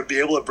 And so to be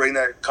able to bring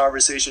that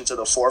conversation to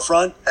the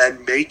forefront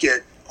and make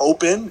it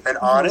open and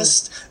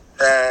honest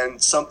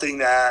and something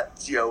that,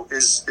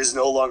 is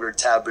no longer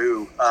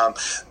taboo.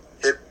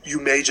 You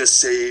may just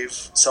save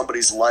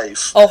somebody's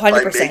life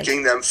by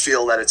making them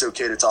feel that it's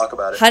okay to talk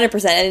about it.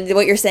 100%. And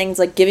what you're saying is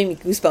like giving me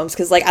goosebumps,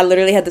 because like I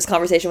literally had this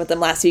conversation with them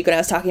last week when I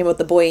was talking about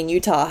the boy in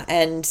Utah,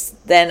 and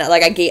then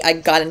like I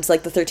got into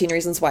like the 13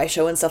 Reasons Why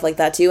show and stuff like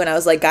that too, and I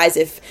was like, guys,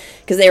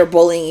 because they were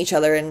bullying each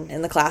other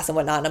in the class and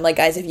whatnot, and I'm like,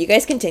 guys, if you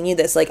guys continue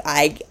this, like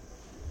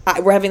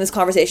we're having this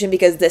conversation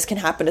because this can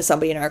happen to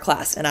somebody in our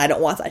class, and I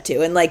don't want that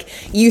to. And like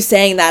you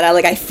saying that,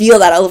 I feel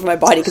that all over my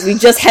body because we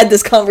just had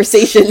this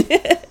conversation.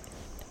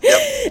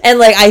 Yep. And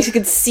like I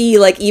could see,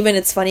 like, even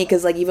it's funny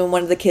because like even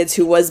one of the kids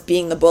who was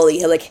being the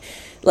bully,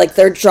 like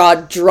their jaw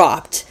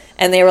dropped,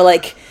 and they were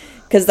like,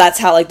 because that's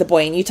how like the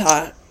boy in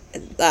Utah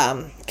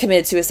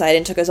committed suicide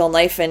and took his own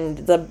life, and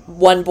the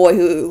one boy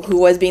who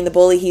was being the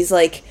bully, he's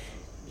like,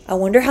 I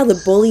wonder how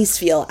the bullies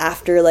feel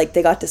after like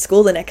they got to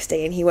school the next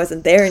day and he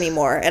wasn't there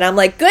anymore. And I'm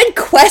like, good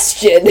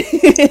question.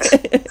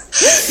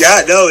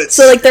 Yeah, no, it's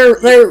so like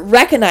they're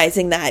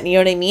recognizing that, you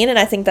know what I mean? And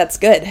I think that's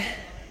good.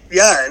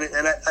 Yeah,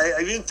 and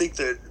I even think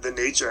that the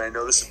nature, I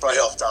know this is probably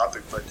off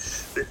topic, but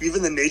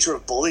even the nature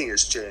of bullying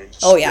has changed.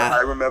 Oh, yeah.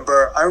 I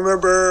remember,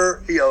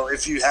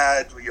 if you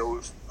had,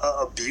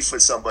 a beef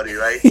with somebody,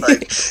 right?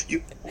 Like,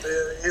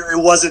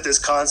 it wasn't this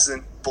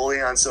constant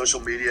bullying on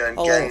social media and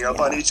ganging up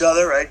on each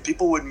other, right?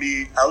 People would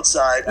meet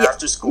outside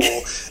after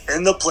school,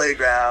 in the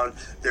playground,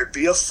 there'd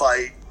be a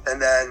fight, and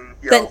then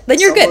then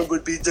you're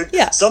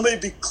good. Somebody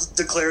be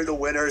declared the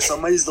winner,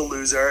 somebody's the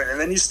loser, and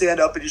then you stand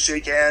up and you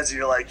shake hands and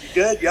you're like, "You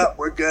good? Yep,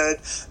 we're good."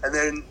 And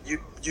then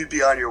you'd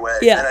be on your way.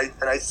 Yeah.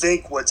 And I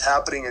think what's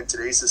happening in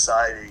today's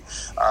society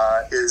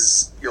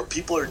is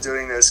people are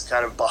doing this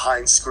kind of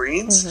behind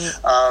screens,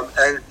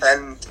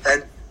 and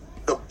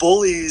the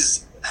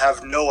bullies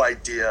have no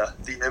idea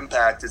the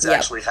impact it's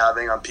actually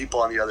having on people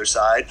on the other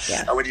side.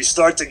 Yeah. And when you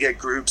start to get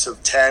groups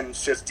of 10,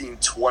 15,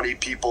 20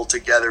 people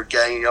together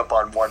ganging up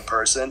on one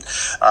person,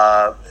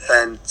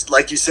 and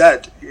like you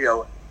said,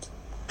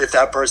 if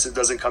that person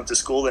doesn't come to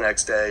school the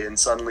next day and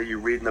suddenly you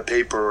read in the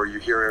paper or you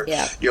hear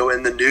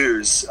in the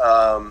news,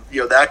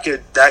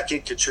 that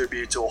could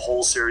contribute to a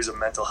whole series of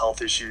mental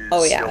health issues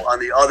on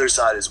the other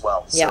side as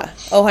well. Yeah.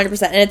 So.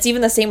 100%. And it's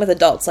even the same with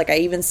adults. Like I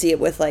even see it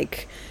with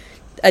like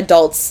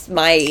adults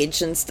my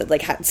age and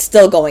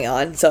still going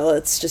on, so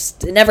it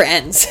never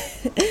ends.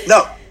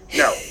 no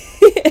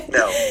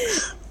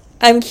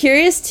I'm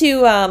curious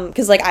to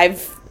because like I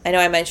know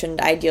I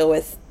mentioned I deal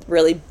with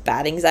really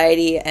bad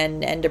anxiety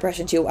and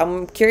depression too.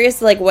 I'm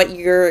curious like what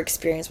your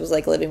experience was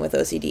like living with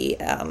OCD,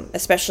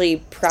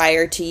 especially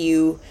prior to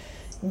you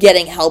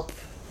getting help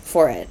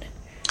for it.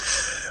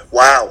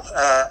 Wow.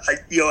 I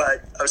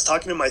was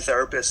talking to my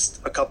therapist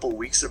a couple of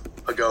weeks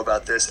ago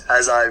about this,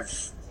 as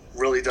I've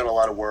really done a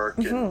lot of work,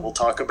 and we'll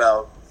talk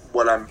about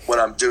what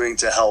I'm doing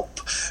to help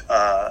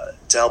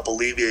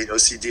alleviate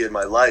OCD in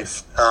my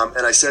life.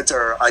 And I said to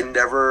her, I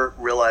never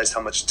realized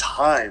how much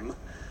time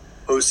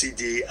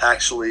OCD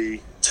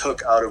actually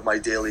took out of my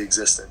daily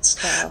existence.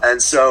 Wow.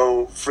 And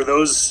so for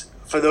those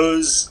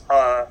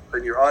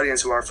in your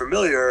audience who aren't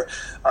familiar,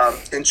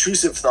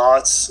 intrusive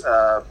thoughts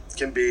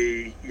can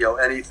be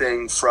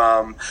anything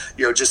from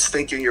just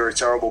thinking you're a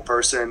terrible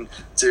person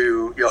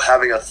to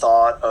having a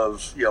thought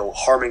of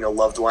harming a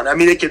loved one. I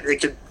mean, it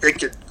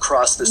could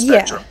cross the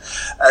spectrum.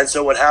 And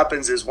so what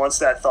happens is once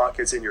that thought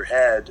gets in your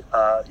head,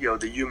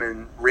 the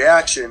human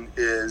reaction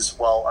is,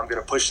 well, I'm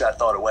going to push that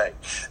thought away.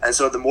 And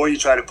so the more you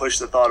try to push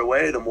the thought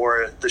away, the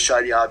more the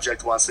shiny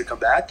object wants to come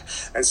back.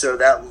 And so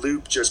that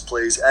loop just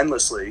plays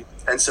endlessly.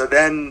 And so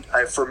then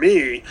for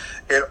me,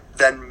 it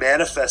then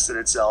manifested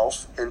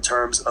itself in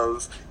terms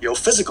of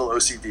physical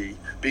OCD,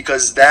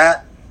 because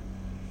that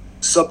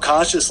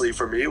subconsciously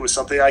for me, it was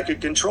something I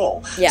could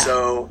control. Yeah.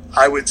 So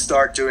I would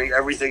start doing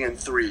everything in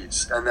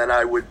threes, and then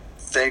I would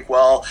think,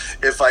 well,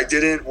 if I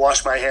didn't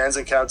wash my hands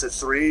and count to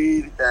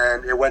 3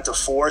 and it went to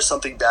 4,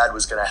 something bad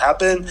was going to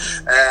happen,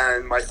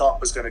 and my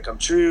thought was going to come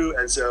true,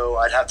 and so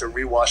I'd have to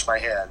rewash my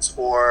hands,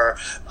 or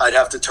I'd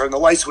have to turn the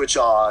light switch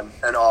on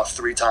and off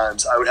 3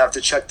 times. I would have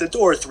to check the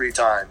door 3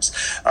 times.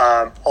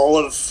 All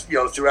of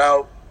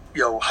throughout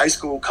high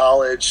school,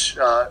 college,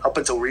 up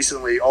until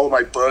recently, all of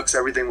my books,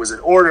 everything was in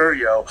order,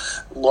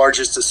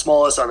 largest to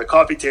smallest on the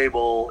coffee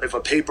table. If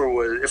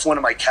one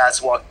of my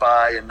cats walked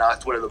by and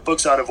knocked one of the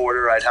books out of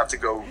order, I'd have to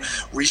go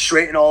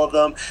re-straighten all of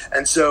them.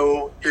 And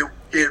so it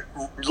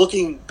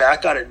looking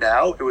back on it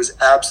now, it was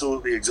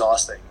absolutely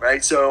exhausting,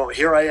 right? So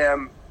here I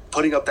am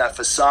putting up that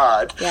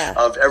facade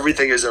of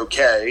everything is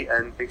okay,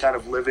 and kind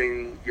of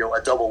living,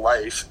 a double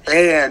life.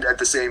 And at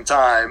the same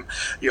time,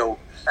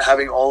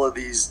 having all of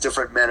these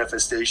different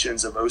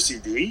manifestations of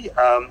OCD,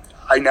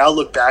 I now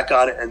look back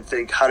on it and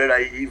think, how did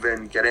I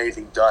even get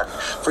anything done?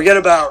 Forget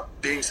about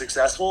being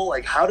successful.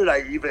 Like, how did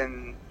I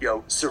even,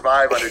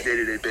 survive on a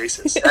day-to-day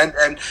basis? And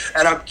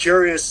I'm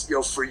curious,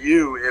 for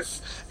you, if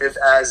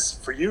as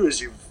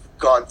you've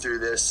gone through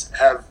this,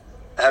 have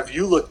have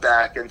you looked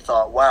back and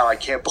thought, wow, I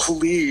can't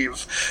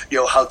believe,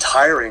 how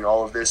tiring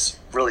all of this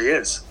really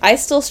is? I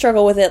still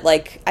struggle with it.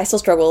 Like, I still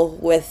struggle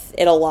with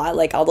it a lot.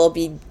 Like, there'll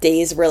be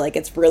days where, like,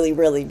 it's really,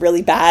 really,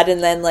 really bad.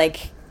 And then,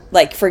 like,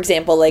 for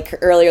example, like,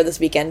 earlier this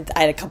weekend,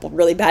 I had a couple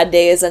really bad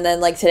days. And then,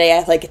 like,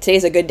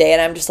 today's a good day.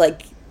 And I'm just,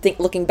 like,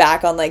 looking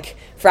back on, like,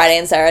 Friday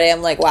and Saturday,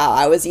 I'm like, wow,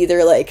 I was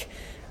either, like,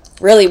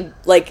 really,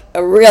 like,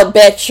 a real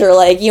bitch, or,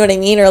 like, you know what I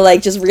mean? Or,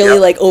 like, just really,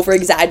 like,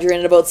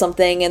 over-exaggerating about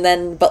something. And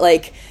then, but,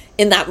 like,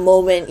 in that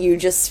moment, you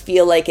just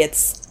feel like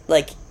it's,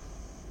 like,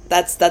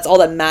 that's all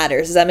that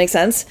matters. Does that make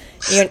sense?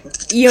 You know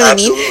what I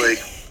mean? Absolutely.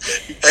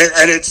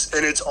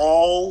 And it's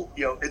all,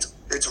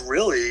 it's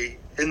really,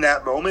 in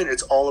that moment,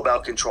 it's all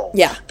about control.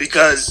 Yeah.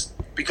 Because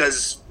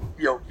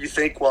you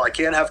think, well, I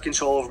can't have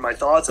control over my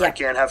thoughts, and I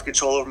can't have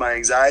control over my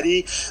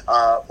anxiety.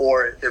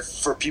 Or if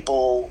for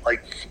people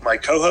like my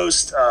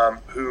co-host,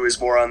 who is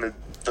more on the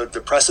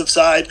depressive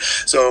side,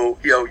 so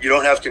you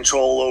don't have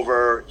control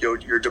over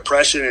your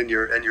depression and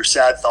your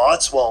sad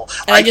thoughts. Well,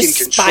 and I just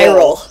can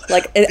control. Spiral,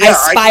 like I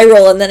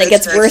spiral, and then it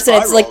gets worse,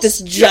 and it's like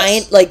this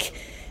giant like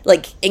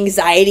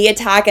anxiety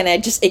attack, and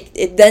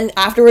it then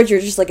afterwards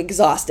you're just like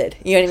exhausted.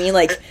 You know what I mean?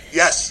 Like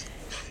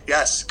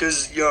Yes,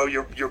 because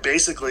you're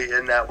basically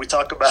in that. We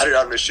talk about it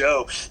on the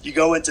show. You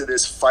go into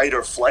this fight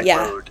or flight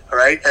mode,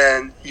 right?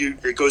 And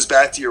it goes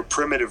back to your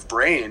primitive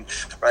brain,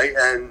 right?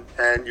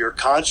 And your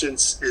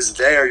conscience is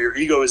there, your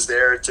ego is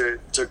there to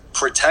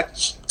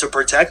protect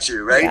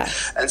you, right? Yeah.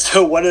 And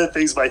so one of the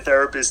things my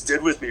therapist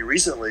did with me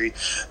recently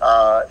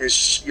is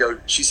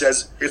she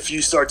says, if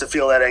you start to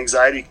feel that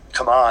anxiety,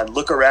 come on,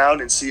 look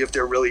around and see if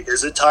there really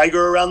is a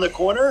tiger around the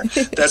corner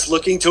that's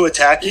looking to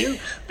attack you,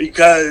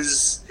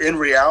 because in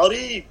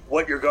reality,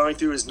 what you're going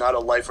through is not a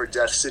life or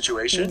death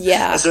situation.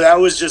 Yeah. And so that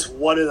was just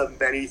one of the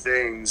many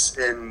things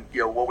in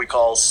what we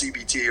call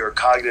CBT, or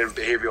cognitive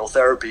behavioral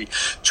therapy,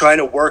 trying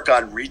to work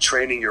on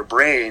retraining your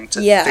brain to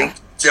think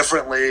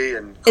differently.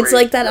 And it's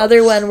like that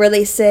other one where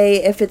they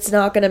say, if it's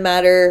not going to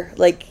matter,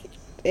 like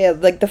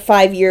the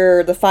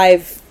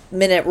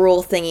 5-minute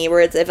rule thingy, where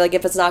it's if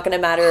it's not going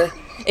to matter,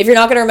 if you're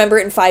not going to remember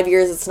it in 5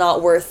 years, it's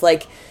not worth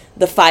like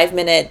the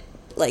 5-minute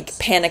like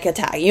panic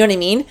attack. You know what I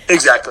mean?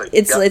 Exactly.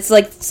 It's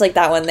like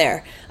that one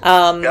there.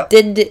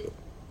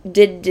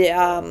 Did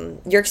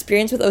your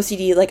experience with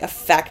OCD like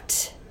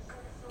affect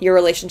your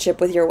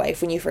relationship with your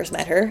wife when you first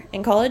met her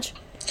in college?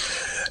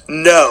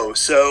 No.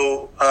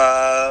 So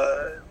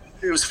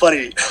it was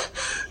funny.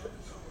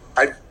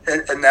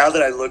 And now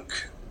that I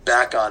look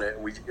back on it,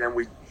 we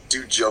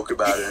do joke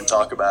about it and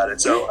talk about it.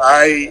 So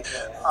I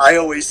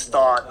always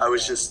thought I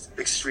was just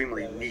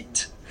extremely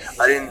neat.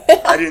 I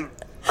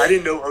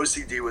didn't know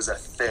OCD was a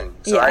thing.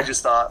 So I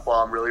just thought, well,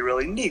 I'm really,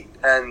 really neat.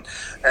 And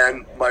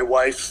my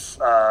wife,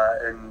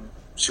 and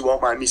she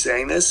won't mind me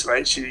saying this,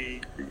 right?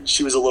 She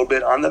was a little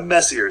bit on the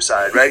messier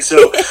side, right?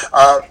 So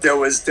there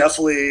was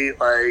definitely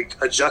like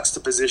a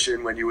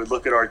juxtaposition when you would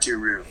look at our two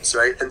rooms,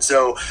 right? And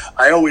so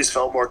I always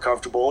felt more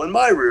comfortable in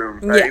my room,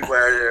 right?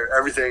 Where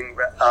everything...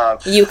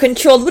 you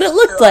controlled what it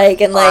looked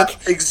like, and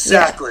like...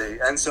 exactly.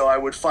 And so I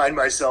would find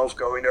myself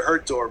going to her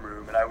dorm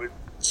room, and I would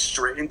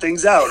straighten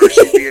things out, or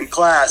she'd be in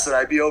class and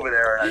I'd be over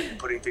there and I'd be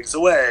putting things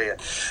away.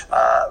 And,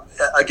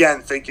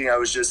 again, thinking I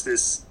was just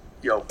this,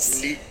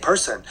 neat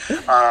person.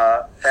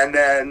 And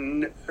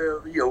then,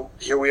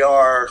 here we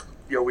are,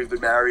 we've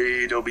been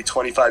married, it'll be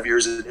 25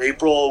 years in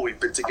April. We've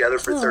been together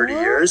for 30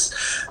 years.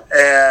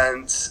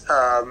 And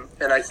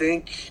I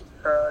think,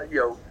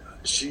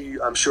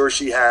 I'm sure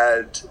she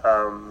had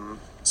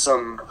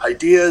some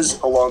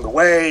ideas along the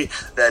way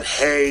that,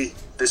 hey,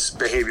 this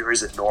behavior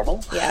isn't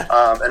normal. Yeah.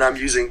 And I'm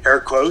using air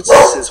quotes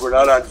since we're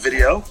not on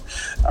video.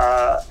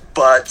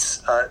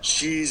 But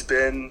she's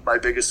been my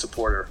biggest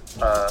supporter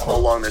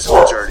along this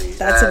whole journey.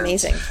 That's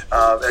amazing.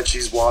 And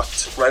she's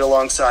walked right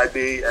alongside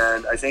me.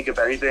 And I think, if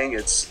anything,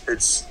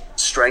 it's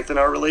strengthened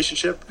our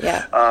relationship.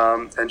 Yeah.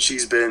 And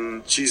she's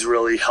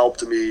really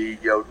helped me,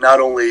 not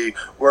only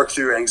work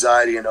through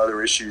anxiety and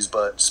other issues,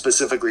 but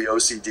specifically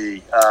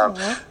OCD.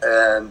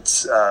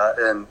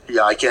 And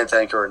I can't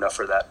thank her enough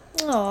for that.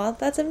 Oh,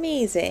 that's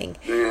amazing.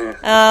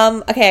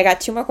 Yeah. Okay, I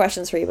got 2 more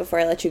questions for you before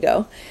I let you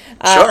go.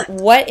 Sure.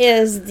 What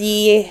is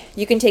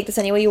you can take this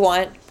any way you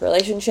want,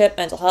 relationship,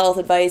 mental health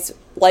advice,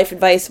 life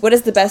advice. What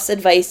is the best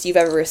advice you've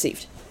ever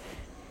received?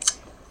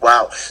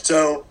 Wow.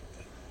 So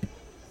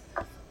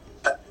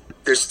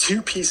there's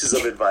 2 pieces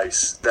of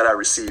advice that I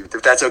received,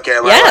 if that's okay.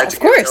 Am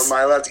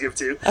I allowed to give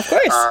 2? Of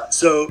course.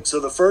 So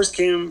the first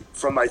came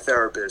from my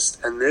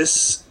therapist, and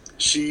this,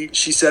 she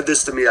said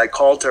this to me. I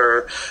called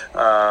her,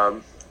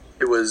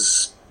 it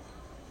was,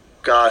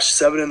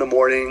 7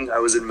 a.m. I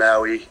was in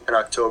Maui in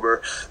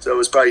October. So it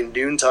was probably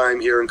noontime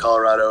here in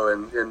Colorado.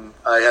 And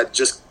I had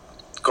just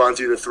gone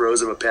through the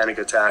throes of a panic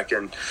attack.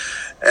 And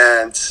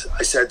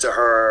I said to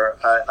her,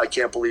 I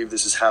can't believe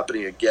this is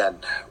happening again.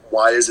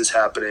 Why is this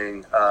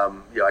happening?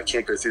 I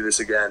can't go through this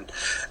again.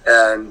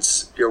 And,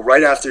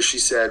 right after she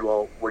said,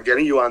 well, we're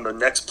getting you on the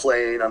next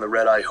plane on the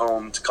red eye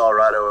home to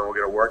Colorado, and we're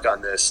going to work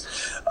on this.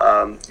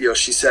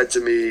 She said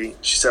to me,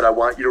 I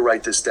want you to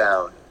write this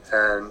down.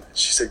 And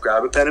she said,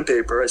 grab a pen and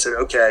paper. I said,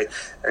 okay.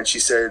 And she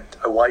said,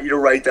 I want you to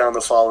write down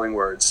the following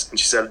words. And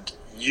she said,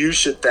 you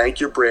should thank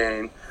your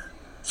brain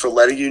for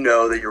letting you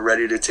know that you're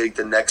ready to take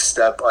the next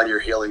step on your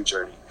healing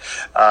journey.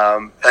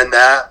 And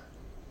that,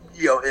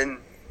 in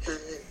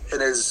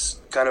as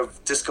kind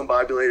of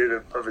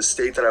discombobulated of a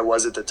state that I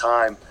was at the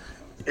time,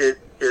 it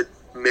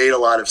made a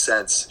lot of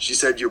sense. She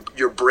said,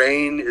 your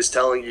brain is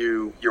telling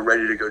you you're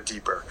ready to go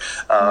deeper,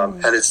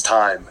 and it's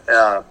time.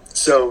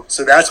 So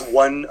that's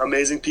one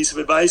amazing piece of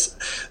advice.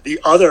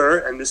 The other,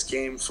 and this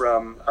came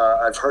from,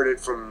 I've heard it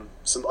from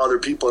some other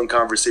people in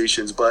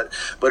conversations, but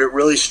it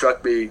really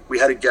struck me. We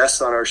had a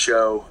guest on our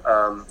show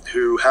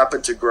who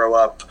happened to grow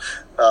up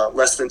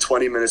less than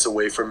 20 minutes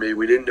away from me.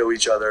 We didn't know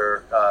each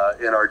other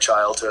in our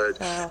childhood.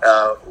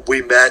 Wow.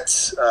 We met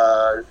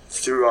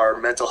through our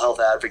mental health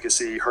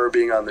advocacy, her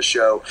being on the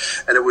show,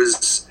 and it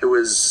was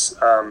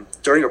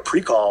during a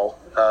pre-call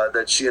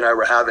that she and I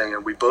were having,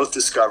 and we both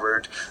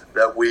discovered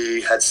that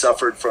we had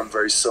suffered from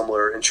very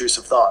similar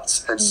intrusive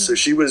thoughts. And so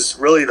she was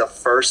really the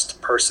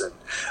first person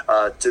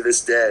to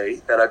this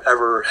day that I've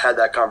ever had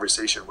that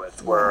conversation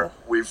with, where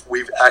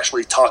we've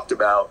actually talked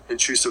about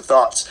intrusive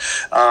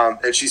thoughts.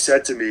 And she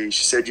said to me,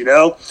 she said,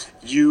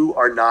 you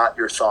are not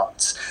your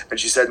thoughts. And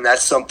she said, and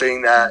that's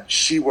something that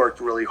she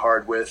worked really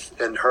hard with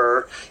in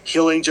her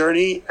healing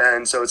journey.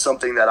 And so it's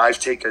something that I've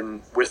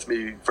taken with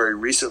me very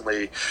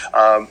recently.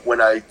 When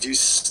I do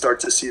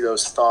start to see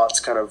those thoughts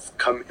kind of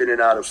come in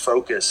and out of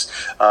focus,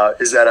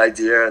 is that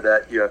idea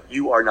that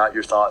you are not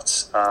your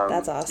thoughts.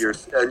 That's awesome.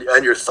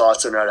 And your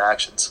thoughts are not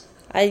actions.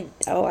 I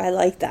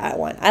like that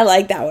one. I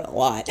like that one a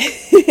lot.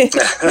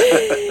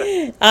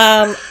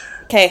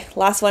 Okay,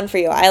 last one for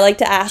you. I like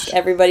to ask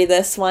everybody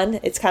this one.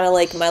 It's kind of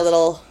like my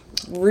little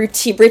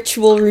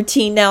ritual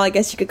routine now, I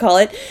guess you could call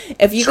it.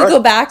 If you could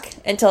go back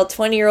and tell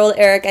 20-year-old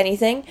Eric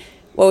anything,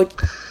 what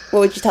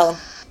would you tell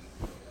him?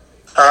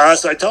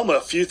 So I tell him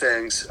a few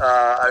things.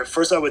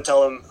 First, I would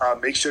tell him,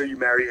 make sure you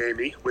marry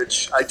Amy,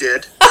 which I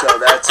did. So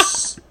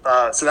that's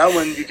so that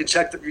one you can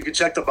check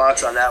the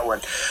box on that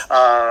one.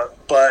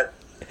 But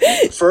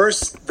the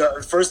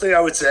first thing I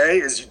would say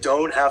is you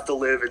don't have to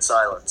live in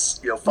silence.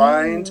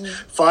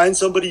 Find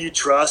somebody you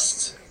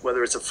trust,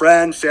 whether it's a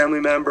friend, family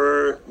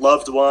member,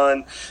 loved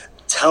one.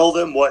 Tell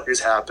them what is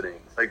happening.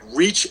 Like,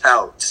 reach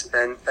out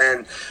and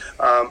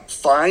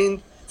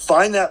find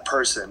that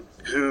person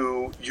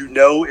who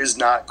is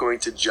not going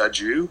to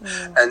judge you,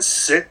 and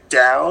sit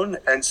down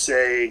and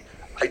say,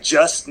 I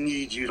just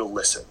need you to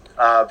listen.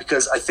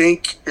 Because I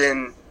think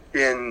in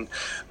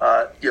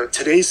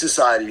today's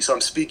society, so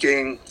I'm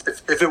speaking,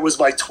 if it was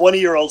my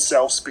 20-year-old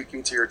self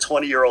speaking to your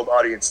 20-year-old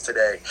audience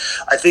today,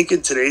 I think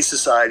in today's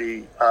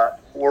society,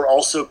 we're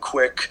also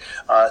quick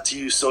to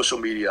use social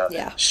media,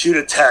 shoot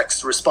a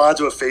text, respond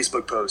to a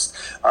Facebook post.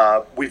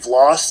 We've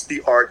lost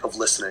the art of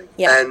listening.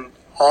 And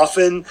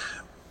often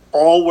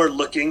all we're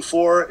looking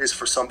for is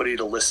for somebody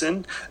to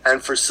listen,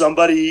 and for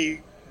somebody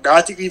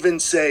not to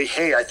even say,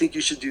 hey, I think you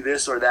should do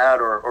this or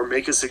that, or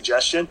make a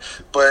suggestion,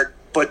 but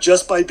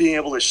just by being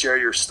able to share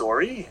your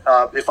story.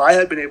 If I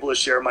had been able to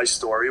share my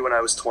story when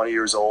I was 20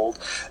 years old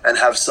and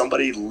have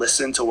somebody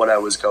listen to what I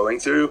was going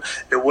through,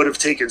 it would have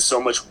taken so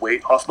much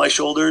weight off my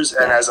shoulders.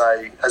 And as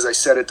I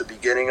said at the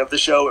beginning of the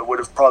show, it would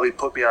have probably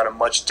put me on a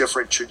much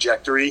different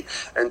trajectory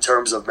in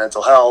terms of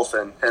mental health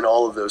and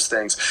all of those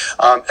things.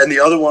 And the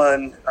other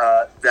one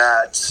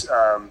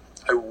that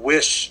I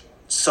wish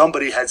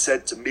somebody had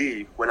said to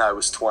me when I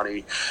was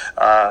 20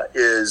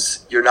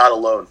 is, you're not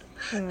alone.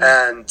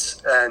 And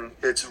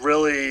it's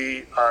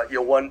really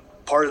one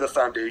part of the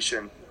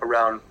foundation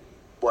around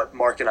what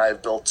Mark and I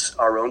have built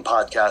our own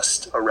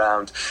podcast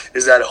around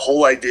is that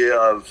whole idea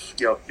of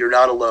you're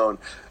not alone.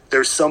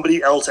 There's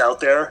somebody else out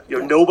there.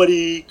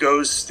 Nobody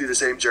goes through the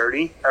same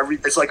journey.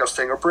 It's like a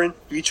fingerprint.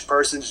 Each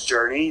person's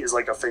journey is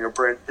like a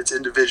fingerprint. It's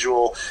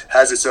individual,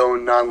 has its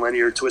own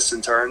nonlinear twists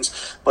and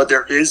turns. But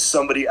there is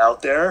somebody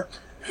out there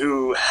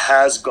who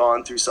has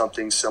gone through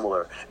something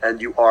similar,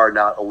 and you are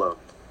not alone.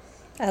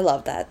 I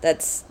love that.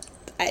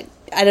 I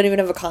don't even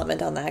have a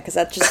comment on that, because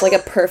that's just like a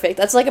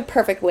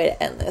perfect way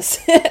to end this.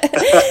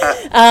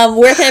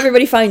 Where can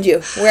everybody find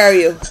you? Where are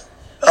you?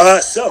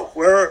 So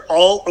we're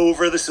all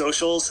over the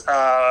socials.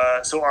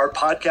 So our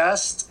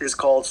podcast is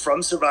called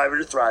From Survivor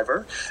to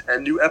Thriver,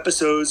 and new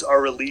episodes are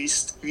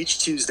released each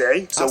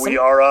Tuesday. So awesome. We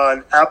are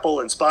on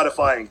Apple and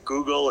Spotify and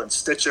Google and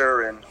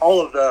Stitcher and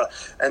all of the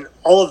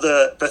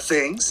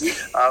things.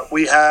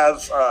 We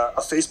have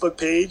a Facebook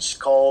page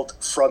called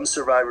From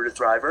Survivor to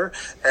Thriver,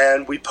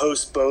 and we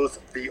post both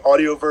the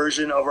audio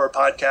version of our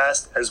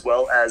podcast as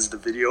well as the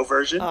video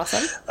version.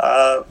 Awesome.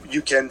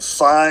 You can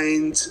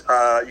find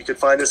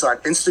us on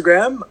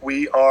Instagram.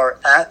 We are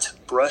at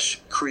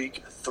Brush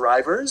Creek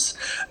Thrivers.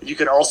 You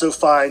can also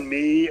find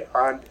me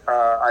on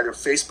either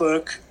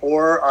Facebook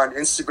or on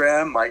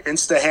Instagram. My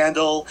Insta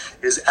handle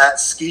is at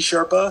Ski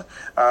Sherpa.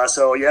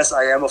 So yes,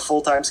 I am a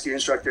full-time ski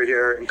instructor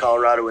here in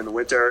Colorado in the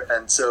winter,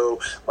 and so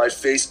my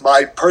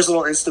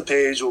personal Insta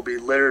page will be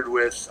littered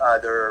with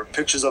either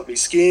pictures of me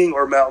skiing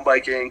or mountain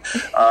biking,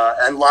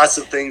 and lots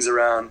of things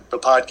around the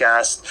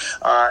podcast.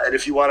 And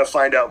if you want to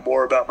find out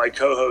more about my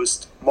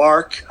co-host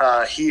Mark,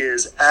 he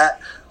is at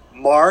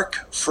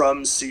Mark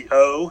from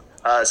CO.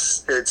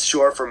 It's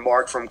short for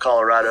Mark from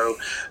Colorado,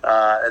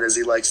 and as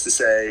he likes to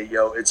say,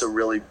 it's a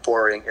really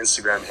boring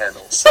Instagram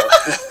handle. So.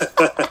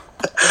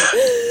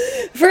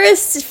 For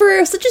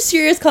such a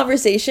serious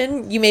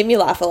conversation, you made me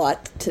laugh a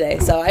lot today,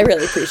 so I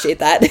really appreciate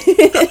that.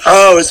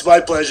 Oh, it's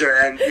my pleasure,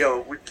 and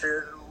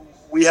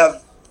we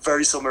have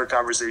very similar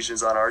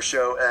conversations on our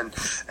show, and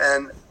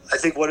I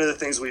think one of the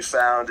things we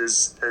found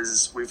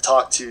is we've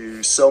talked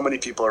to so many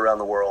people around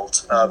the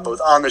world, both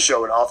on the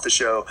show and off the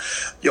show.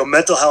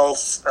 Mental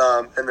health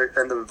and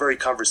the very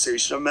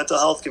conversation of mental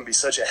health can be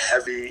such a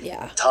heavy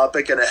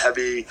topic and a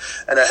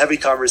heavy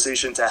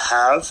conversation to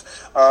have.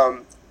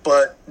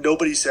 But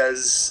nobody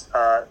says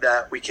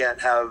that we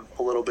can't have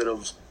a little bit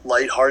of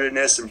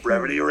lightheartedness and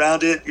brevity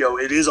around it.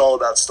 It is all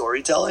about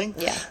storytelling.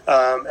 Yeah.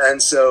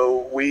 And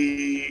so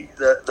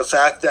the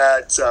fact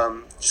that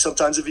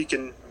sometimes if you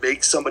can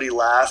make somebody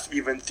laugh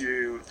even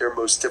through their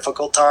most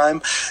difficult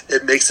time,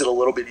 it makes it a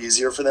little bit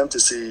easier for them to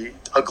see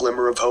a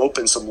glimmer of hope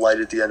and some light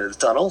at the end of the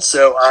tunnel.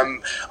 So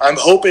I'm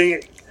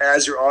hoping,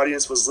 as your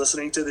audience was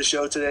listening to the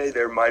show today,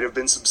 there might have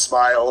been some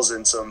smiles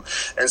and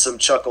some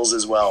chuckles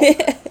as well.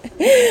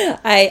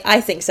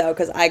 I think so,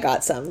 because I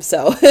got some.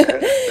 So,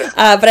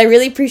 but I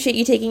really appreciate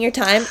you taking your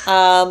time.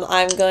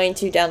 I'm going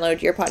to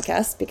download your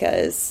podcast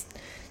because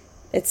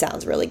it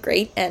sounds really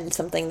great and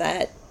something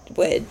that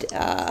would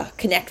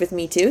connect with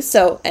me too.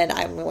 So, and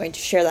I'm going to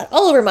share that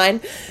all over mine.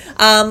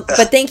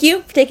 But thank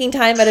you for taking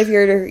time out of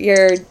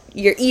your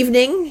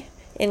evening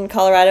in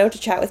Colorado to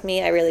chat with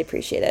me. I really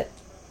appreciate it.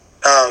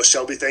 Oh,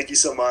 Shelby, thank you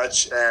so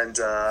much. And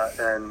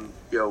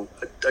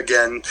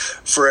again,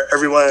 for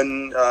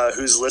everyone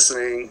who's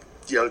listening,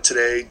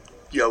 today,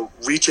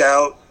 reach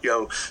out,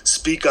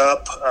 speak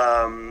up.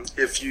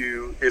 If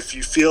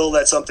you feel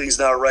that something's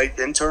not right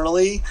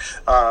internally,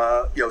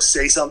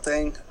 say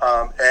something.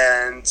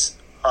 And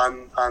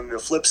on the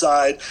flip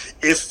side,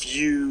 if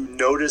you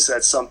notice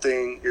that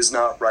something is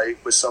not right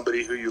with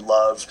somebody who you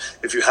love,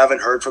 if you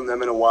haven't heard from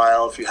them in a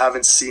while, if you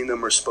haven't seen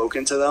them or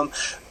spoken to them,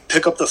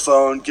 pick up the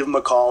phone, give them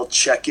a call,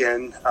 check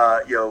in,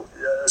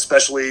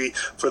 especially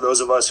for those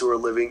of us who are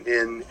living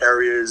in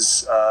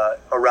areas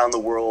around the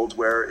world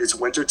where it's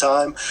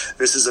wintertime.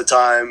 This is a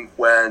time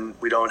when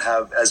we don't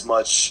have as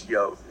much,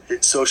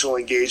 social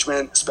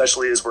engagement,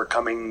 especially as we're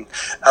coming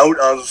out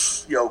of,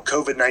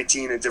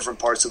 COVID-19 in different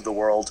parts of the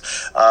world.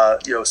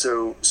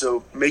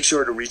 So make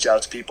sure to reach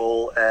out to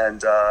people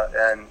and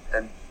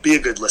be a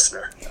good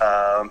listener.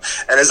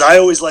 And as I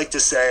always like to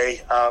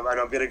say, and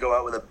I'm going to go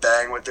out with a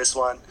bang with this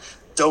one,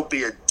 don't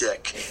be a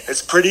dick.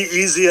 It's pretty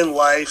easy in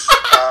life.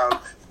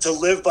 To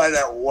live by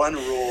that one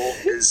rule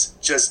is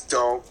just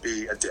don't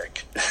be a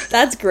dick.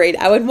 That's great.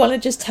 I would want to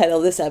just title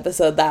this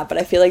episode that, but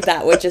I feel like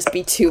that would just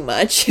be too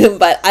much.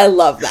 But I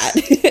love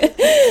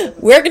that.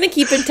 We're going to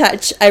keep in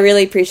touch. I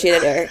really appreciate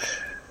it, Eric.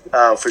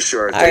 Oh, for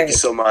sure. Thank you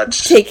so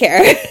much. Take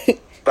care.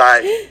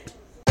 Bye.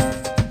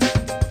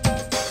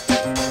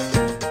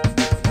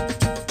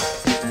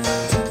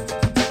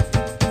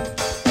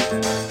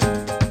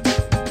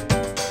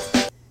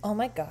 Oh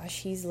my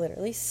gosh, he's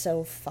literally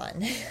so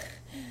fun.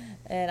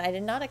 And I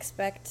did not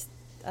expect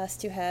us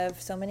to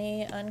have so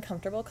many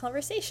uncomfortable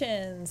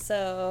conversations.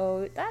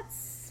 So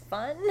that's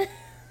fun.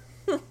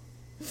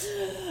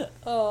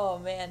 Oh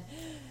man.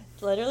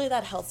 Literally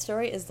that health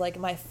story is like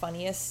my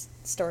funniest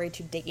story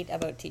to date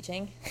about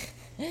teaching.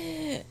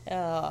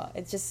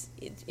 It's just,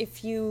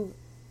 if you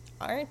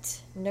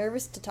aren't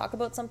nervous to talk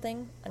about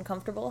something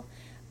uncomfortable,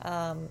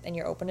 and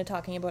you're open to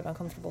talking about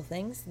uncomfortable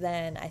things,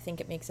 then I think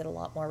it makes it a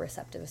lot more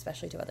receptive,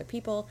 especially to other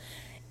people,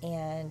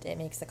 and it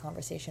makes the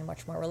conversation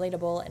much more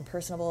relatable and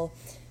personable.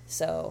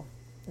 So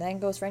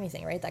that goes for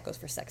anything, right? That goes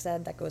for sex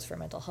ed, that goes for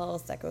mental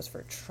health, that goes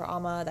for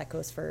trauma, that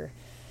goes for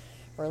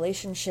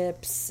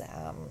relationships,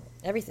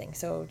 everything.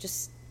 So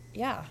just,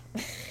 yeah.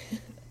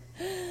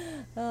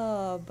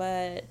 Oh,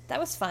 but that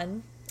was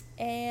fun,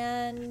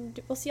 and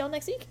we'll see y'all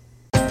next week.